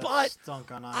bags, but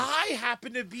stunk on ice. I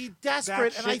happen to be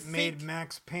desperate, and I think made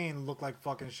Max Payne look like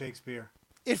fucking Shakespeare.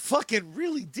 It fucking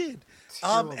really did.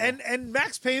 And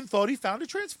Max Payne thought he found a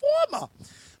transformer.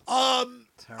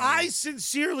 I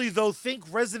sincerely, though, think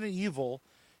Resident Evil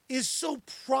is so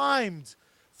primed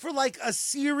for like a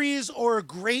series or a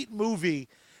great movie,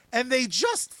 and they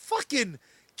just fucking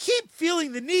keep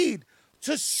feeling the need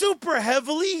to super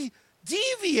heavily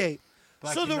deviate.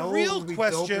 But so the real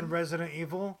question, Resident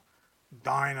Evil,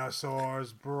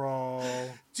 dinosaurs, bro.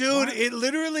 Dude,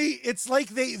 it's like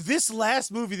this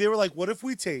last movie, they were like, what if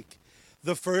we take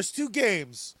the first 2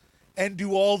 games and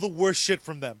do all the worst shit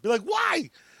from them? Be like, why?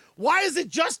 Why is it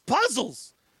just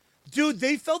puzzles? Dude,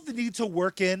 they felt the need to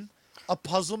work in a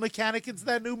puzzle mechanic into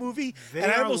that new movie,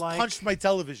 and I almost punched my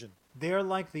television. They're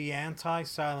like the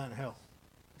anti-Silent Hill.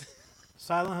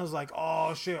 Silent Hill's like,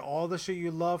 oh shit, all the shit you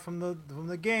love from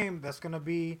the game, that's gonna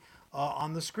be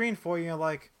on the screen for you. You're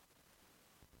like,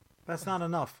 that's not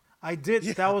enough.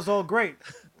 That was all great.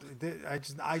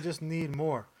 I just need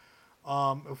more.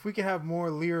 If we could have more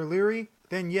Leary,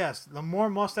 then yes, the more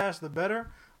mustache, the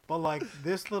better. But like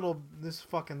this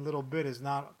fucking little bit is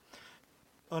not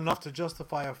enough to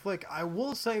justify a flick. I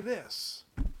will say this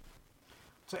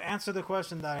to answer the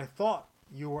question that I thought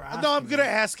you were asking. No, I'm gonna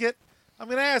ask it.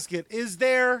 Is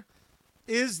there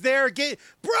a game?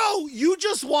 Bro, you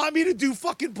just want me to do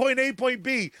fucking point A, point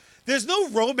B. There's no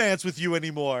romance with you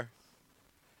anymore.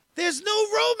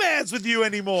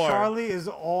 Charlie is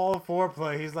all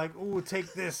foreplay. He's like, ooh,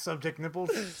 take this, subject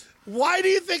nipples. Why do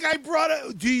you think I brought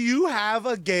it? Do you have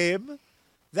a game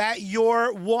that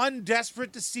you're, one,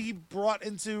 desperate to see brought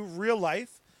into real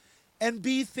life, and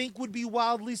B, think would be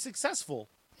wildly successful?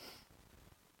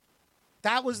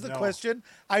 That was the question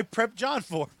I prepped John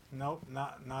for. Nope,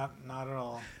 not at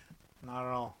all. Not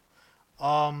at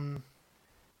all.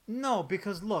 No,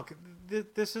 because look,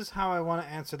 this is how I want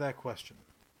to answer that question.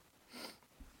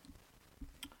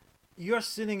 you're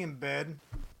sitting in bed.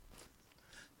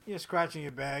 You're scratching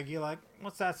your bag. You're like,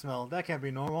 what's that smell? That can't be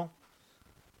normal.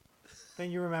 Then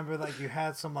you remember like you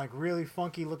had some like really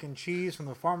funky looking cheese from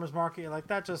the farmer's market. You're like,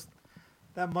 that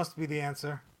must be the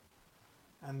answer.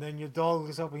 And then your dog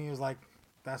looks up and you're like,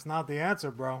 that's not the answer,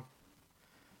 bro.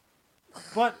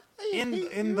 But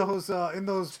in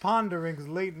those ponderings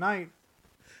late night,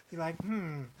 you're like,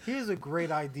 here's a great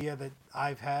idea that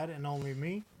I've had and only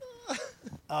me.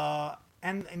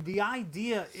 And the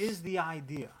idea is the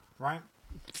idea, right?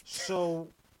 So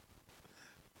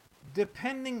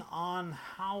depending on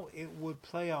how it would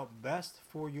play out best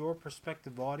for your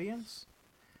prospective audience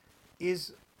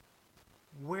is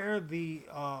where the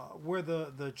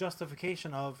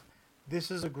justification of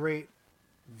this is a great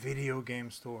video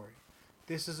game story.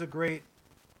 This is a great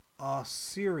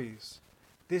series.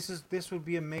 This would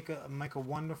be make a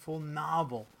wonderful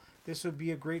novel. This would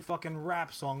be a great fucking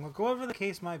rap song. Like whatever the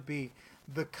case might be,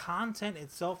 the content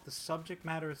itself, the subject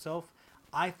matter itself,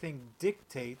 I think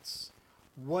dictates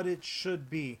what it should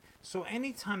be. So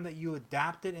anytime that you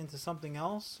adapt it into something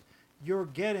else, you're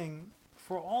getting,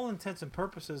 for all intents and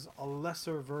purposes, a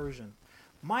lesser version.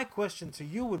 My question to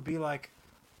you would be like,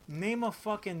 name a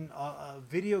fucking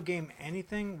video game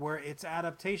anything where its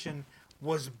adaptation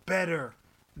was better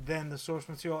than the source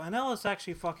material. And Ellis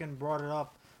actually fucking brought it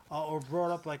up, or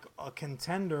brought up like a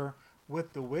contender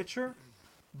with The Witcher.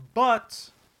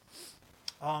 But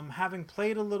having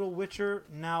played a little Witcher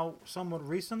now somewhat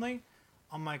recently,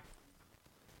 I'm like,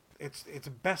 it's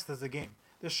best as a game.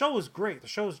 The show is great. The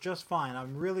show is just fine.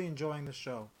 I'm really enjoying the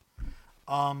show.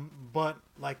 But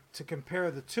like to compare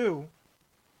the two,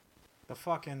 the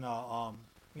fucking the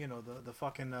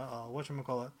fucking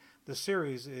whatchamacallit, the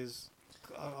series is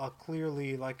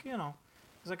clearly like,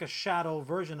 it's like a shadow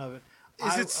version of it.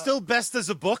 Is it still best as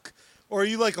a book? Or are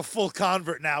you like a full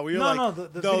convert now? Where you're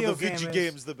the video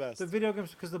game's the best. The video games,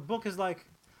 because the book is like,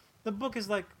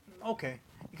 okay,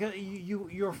 because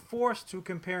you're forced to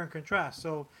compare and contrast.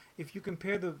 So if you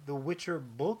compare the Witcher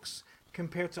books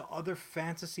compared to other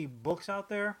fantasy books out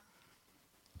there,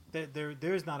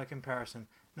 there's not a comparison.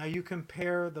 Now you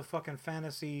compare the fucking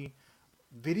fantasy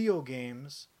video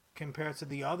games compared to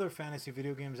the other fantasy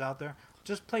video games out there.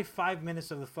 Just play 5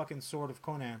 minutes of the fucking Sword of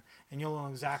Conan, and you'll know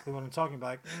exactly what I'm talking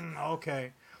about. Like,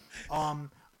 okay.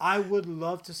 I would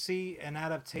love to see an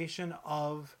adaptation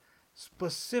of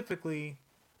specifically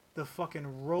the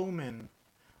fucking Roman,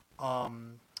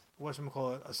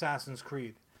 Assassin's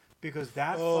Creed, because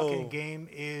that fucking game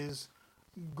is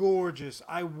gorgeous.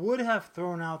 I would have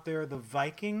thrown out there the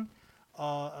Viking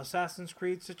Assassin's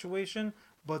Creed situation,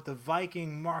 but the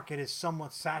Viking market is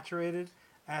somewhat saturated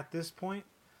at this point.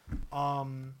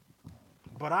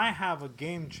 But I have a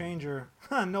game changer,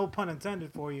 no pun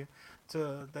intended, for you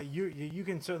that you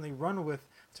can certainly run with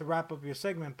to wrap up your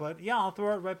segment. But yeah, I'll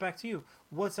throw it right back to you.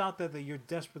 What's out there that you're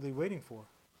desperately waiting for?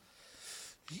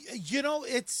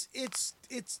 It's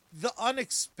the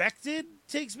unexpected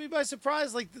takes me by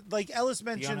surprise. Like Ellis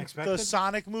mentioned the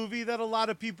Sonic movie that a lot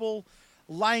of people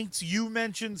liked. You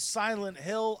mentioned Silent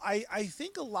Hill. I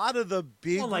think a lot of the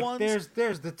big ones.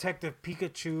 There's Detective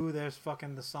Pikachu. There's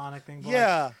fucking the Sonic thing. But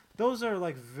yeah, like, those are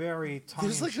like very tongue-in-cheeky.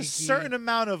 There's like a certain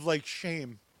amount of like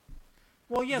shame.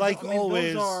 Well, yeah, like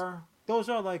always. Those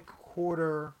are like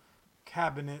quarter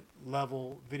cabinet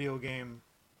level video game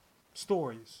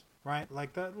stories, right?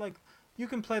 Like that. Like you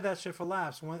can play that shit for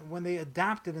laughs. When they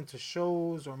adapt it into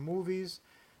shows or movies,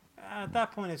 at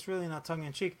that point it's really not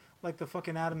tongue-in-cheek. Like the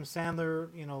fucking Adam Sandler,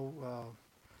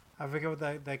 I forget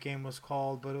what that game was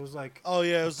called, but it was like, oh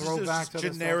yeah, it was just a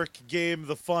generic game,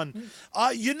 The Fun.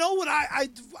 You know what?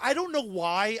 I don't know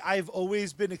why I've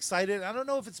always been excited. I don't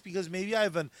know if it's because maybe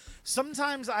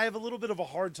sometimes I have a little bit of a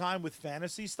hard time with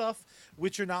fantasy stuff,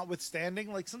 Witcher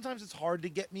notwithstanding. Like sometimes it's hard to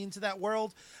get me into that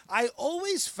world. I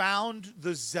always found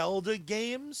the Zelda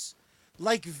games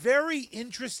like very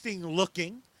interesting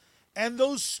looking. And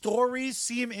those stories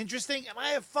seem interesting, and I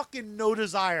have fucking no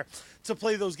desire to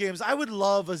play those games. I would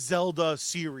love a Zelda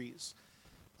series.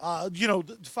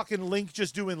 Fucking Link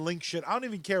just doing Link shit. I don't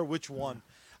even care which one.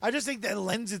 I just think that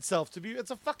lends itself to be.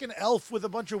 It's a fucking elf with a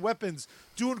bunch of weapons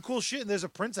doing cool shit, and there's a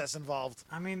princess involved.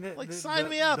 I mean, sign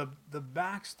me up. The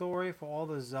backstory for all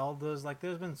the Zeldas, like,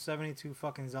 there's been 72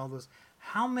 fucking Zeldas.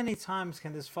 How many times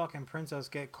can this fucking princess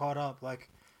get caught up? Like,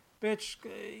 bitch,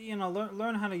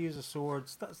 learn how to use a sword.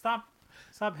 Stop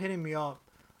hitting me up.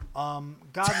 God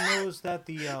knows that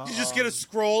the you just get a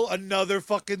scroll, another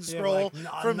fucking scroll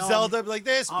from Zelda, like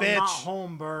this I'm bitch. I'm not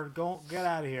home, bird. Go get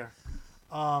out of here.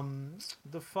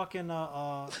 The fucking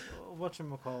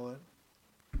whatchamacallit.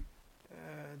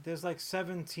 There's like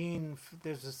 17.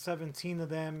 There's 17 of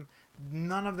them.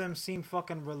 None of them seem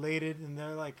fucking related, and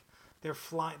they're like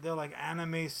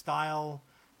anime style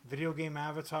video game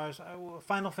avatars.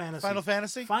 Final Fantasy. Final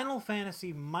Fantasy? Final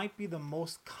Fantasy might be the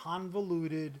most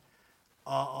convoluted,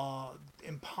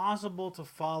 impossible to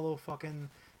follow, fucking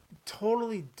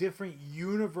totally different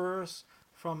universe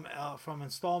from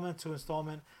installment to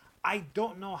installment. I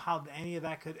don't know how any of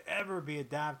that could ever be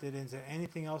adapted into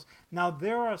anything else. Now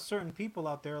there are certain people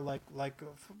out there like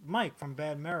Mike from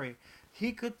Bad Mary.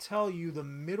 He could tell you the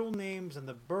middle names and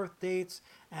the birth dates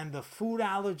and the food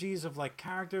allergies of like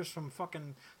characters from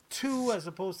fucking 2 as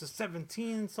opposed to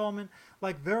 17 installment.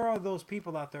 Like there are those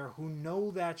people out there who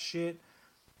know that shit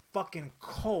fucking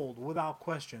cold without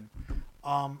question.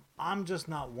 I'm just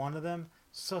not one of them.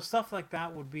 So stuff like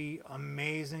that would be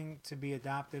amazing to be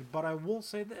adapted. But I will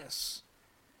say this.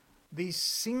 The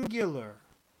singular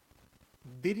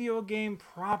video game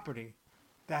property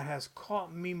that has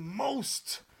caught me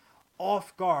most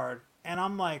off guard, and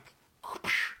I'm like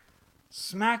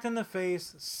smacked in the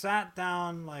face, sat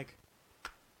down, like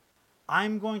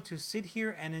I'm going to sit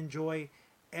here and enjoy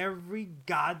every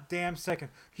goddamn second.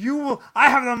 I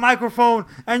have the microphone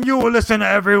and you will listen to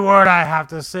every word I have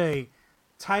to say.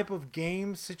 Type of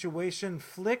game, situation,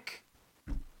 flick.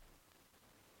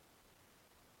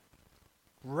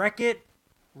 Wreck-It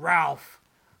Ralph.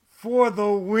 For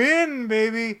the win,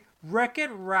 baby. Wreck-It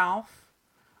Ralph,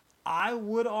 I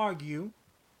would argue,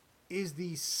 is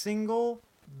the single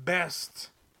best,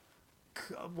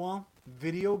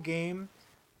 video game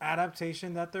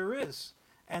adaptation that there is.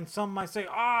 And some might say,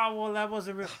 well, that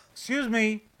wasn't real. Excuse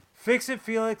me. Fix It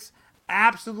Felix,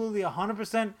 absolutely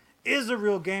 100% is a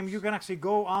real game. You can actually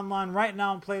go online right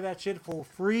now and play that shit for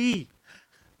free.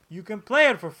 You can play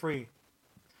it for free.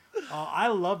 I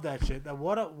love that shit.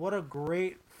 What a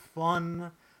great,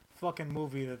 fun fucking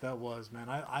movie that was, man.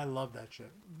 I love that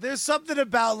shit. There's something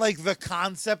about like the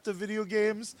concept of video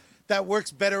games that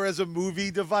works better as a movie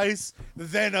device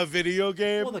than a video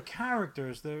game. Well, the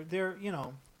characters, they're you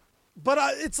know. But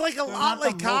it's like a lot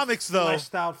like comics, though.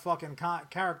 Fleshed out fucking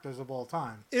characters of all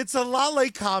time. It's a lot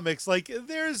like comics. Like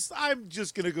I'm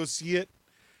just gonna go see it.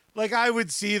 Like I would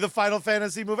see the Final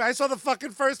Fantasy movie. I saw the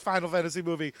fucking first Final Fantasy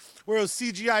movie where it was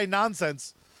CGI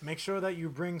nonsense. Make sure that you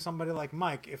bring somebody like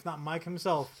Mike, if not Mike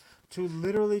himself, to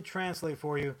literally translate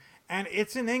for you. And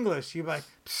it's in English. You're like,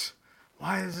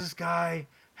 why does this guy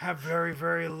have very,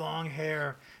 very long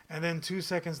hair? And then 2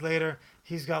 seconds later,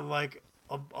 he's got like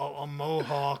a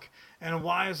mohawk. And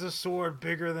why is the sword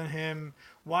bigger than him?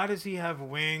 Why does he have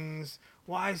wings?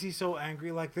 Why is he so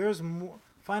angry? Like, there's more.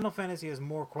 Final Fantasy has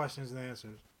more questions than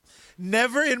answers.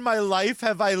 Never in my life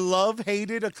have I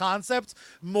hated a concept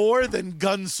more than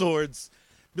gun swords.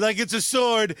 Like, it's a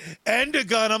sword and a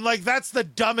gun. I'm like, that's the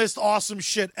dumbest, awesome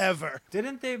shit ever.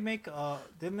 Didn't they make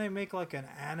like an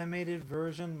animated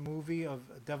version movie of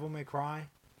Devil May Cry?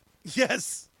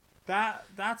 Yes.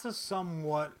 That's a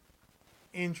somewhat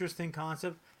interesting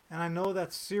concept. And I know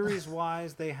that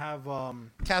series-wise, they have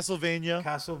Castlevania.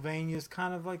 Castlevania's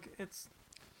kind of like it's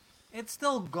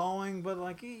still going, but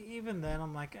like even then,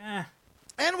 I'm like, eh.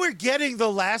 And we're getting The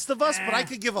Last of Us, but I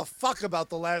could give a fuck about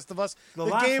The Last of Us. The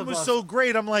game was so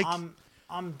great. I'm like,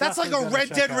 that's like a Red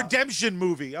Dead Redemption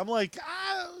movie. I'm like,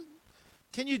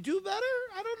 can you do better?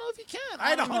 I don't know if you can. I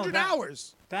had 100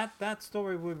 hours. That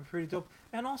story would be pretty dope.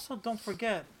 And also, don't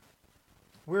forget,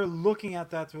 we're looking at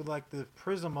that through like the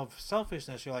prism of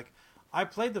selfishness. You're like, I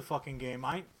played the fucking game.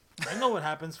 I know what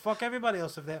happens. Fuck everybody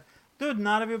else if they. Dude,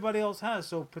 not everybody else has.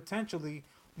 So potentially,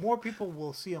 more people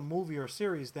will see a movie or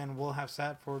series than will have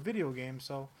sat for a video game.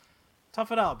 So,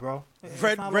 tough it out, bro.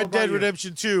 Red Dead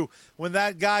Redemption 2, when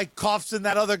that guy coughs in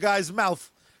that other guy's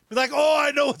mouth, be like, oh, I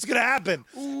know what's going to happen.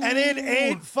 Ooh. And it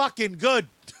ain't fucking good.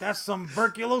 That's some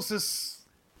tuberculosis.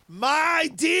 My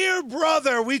dear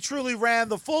brother, we truly ran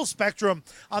the full spectrum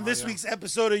on this week's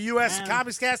episode of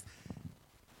USComics Cast.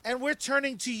 And we're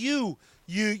turning to you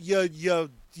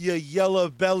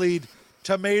yellow-bellied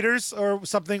tomatoes or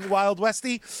something Wild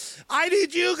Westy. I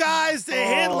need you guys to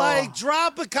hit like,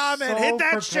 drop a comment, hit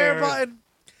that share button,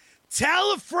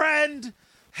 tell a friend,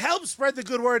 help spread the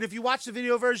good word. If you watch the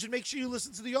video version, make sure you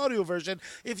listen to the audio version.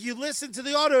 If you listen to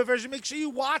the audio version, make sure you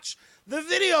watch the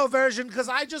video version, because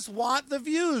I just want the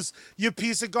views, you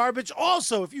piece of garbage.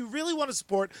 Also, if you really want to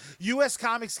support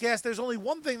USComics Cast, there's only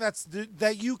one thing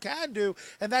that you can do,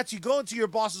 and that's you go into your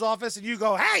boss's office and you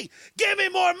go, hey, give me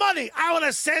more money. I want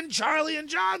to send Charlie and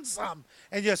John some.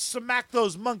 And you smack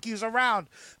those monkeys around.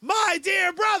 My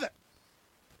dear brother,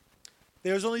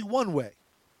 there's only one way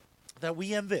that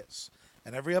we end this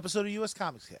and every episode of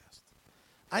USComics Cast.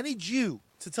 I need you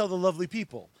to tell the lovely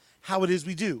people how it is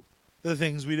we do the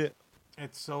things we do.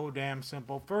 It's so damn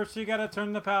simple. First, you gotta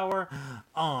turn the power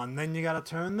on. Then you gotta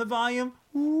turn the volume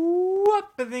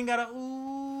up. And then you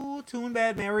gotta tune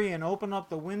Bad Mary and open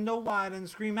up the window wide and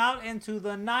scream out into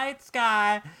the night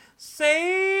sky.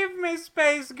 Save me,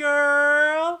 space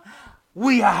girl.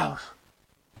 We out.